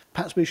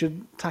perhaps we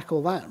should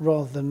tackle that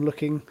rather than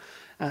looking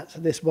at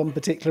this one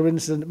particular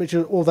incident, which,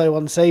 although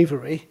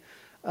unsavoury,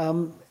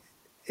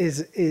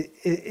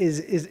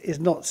 is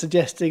not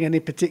suggesting any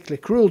particular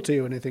cruelty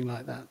or anything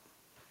like that.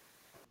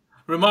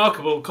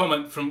 Remarkable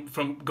comment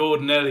from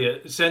Gordon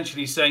Elliott,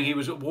 essentially saying he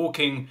was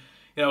walking,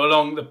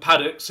 along the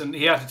paddocks and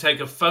he had to take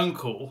a phone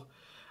call,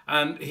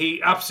 and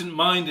he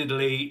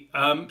absent-mindedly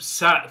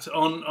sat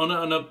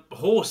on a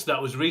horse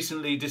that was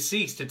recently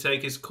deceased to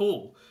take his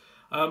call.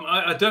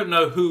 I don't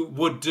know who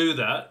would do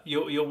that.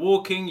 You're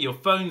walking, your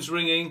phone's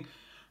ringing,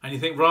 and you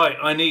think, right,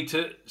 I need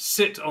to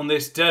sit on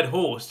this dead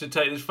horse to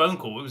take this phone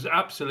call. It was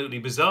absolutely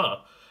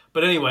bizarre.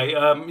 But anyway,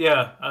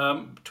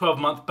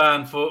 12-month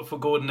ban for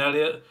Gordon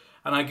Elliott,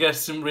 and I guess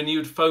some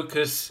renewed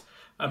focus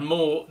and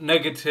more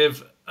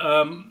negative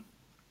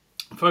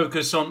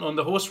focus on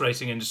the horse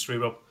racing industry,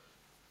 Rob.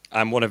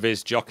 And one of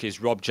his jockeys,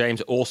 Rob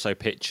James, also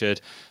pictured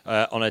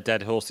on a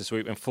dead horse this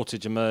week when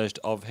footage emerged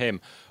of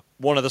him.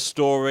 One of the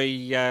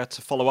story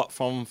to follow up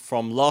from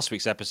last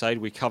week's episode,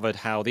 we covered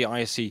how the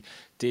IOC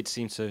did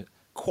seem to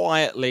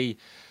quietly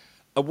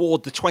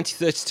award the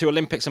 2032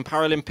 Olympics and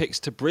Paralympics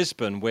to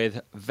Brisbane with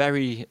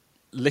very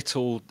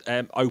little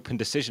open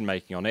decision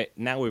making on it.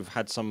 Now we've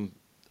had some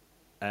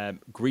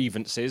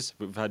grievances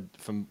we've had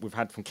from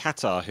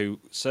Qatar, who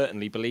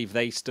certainly believe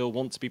they still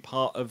want to be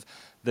part of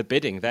the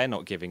bidding. They're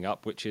not giving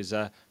up, which is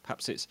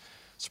perhaps it's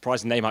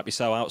surprising they might be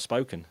so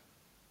outspoken.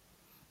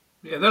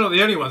 Yeah, they're not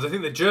the only ones. I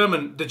think the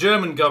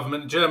German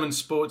government, German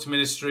sports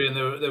ministry, and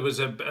there was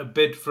a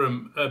bid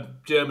from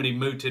Germany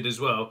mooted as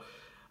well,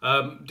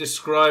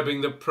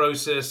 describing the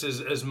process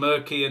as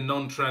murky and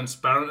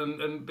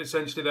non-transparent, and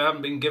essentially they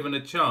haven't been given a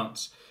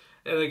chance.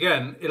 And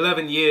again,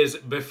 11 years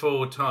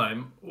before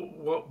time,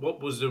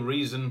 what was the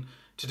reason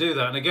to do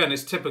that? And again,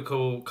 it's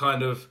typical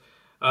kind of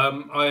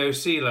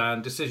IOC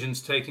land,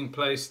 decisions taking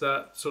place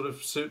that sort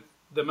of suit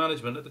the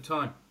management at the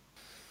time.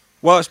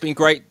 Well, it's been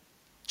great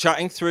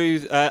chatting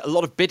through a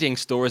lot of bidding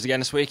stories again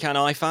this week, and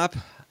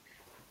IFAB.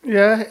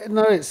 Yeah,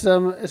 no,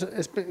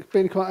 it's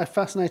been quite a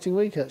fascinating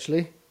week,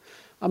 actually.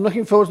 I'm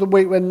looking forward to the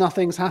week when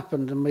nothing's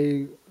happened and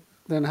we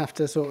then have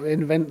to sort of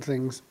invent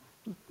things.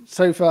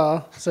 So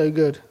far, so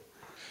good.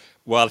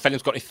 Well, if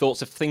anyone's got any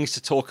thoughts of things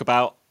to talk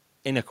about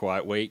in a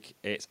quiet week,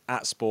 it's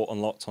at Sport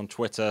Unlocked on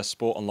Twitter,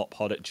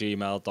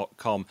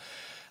 sportunlockedpod@gmail.com.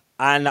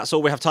 And that's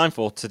all we have time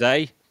for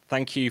today.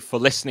 Thank you for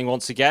listening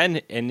once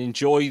again, and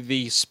enjoy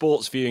the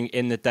sports viewing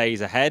in the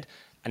days ahead.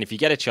 And if you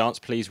get a chance,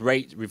 please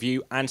rate,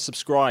 review and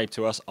subscribe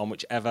to us on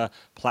whichever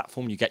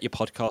platform you get your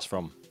podcast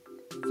from.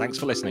 Thanks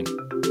for listening.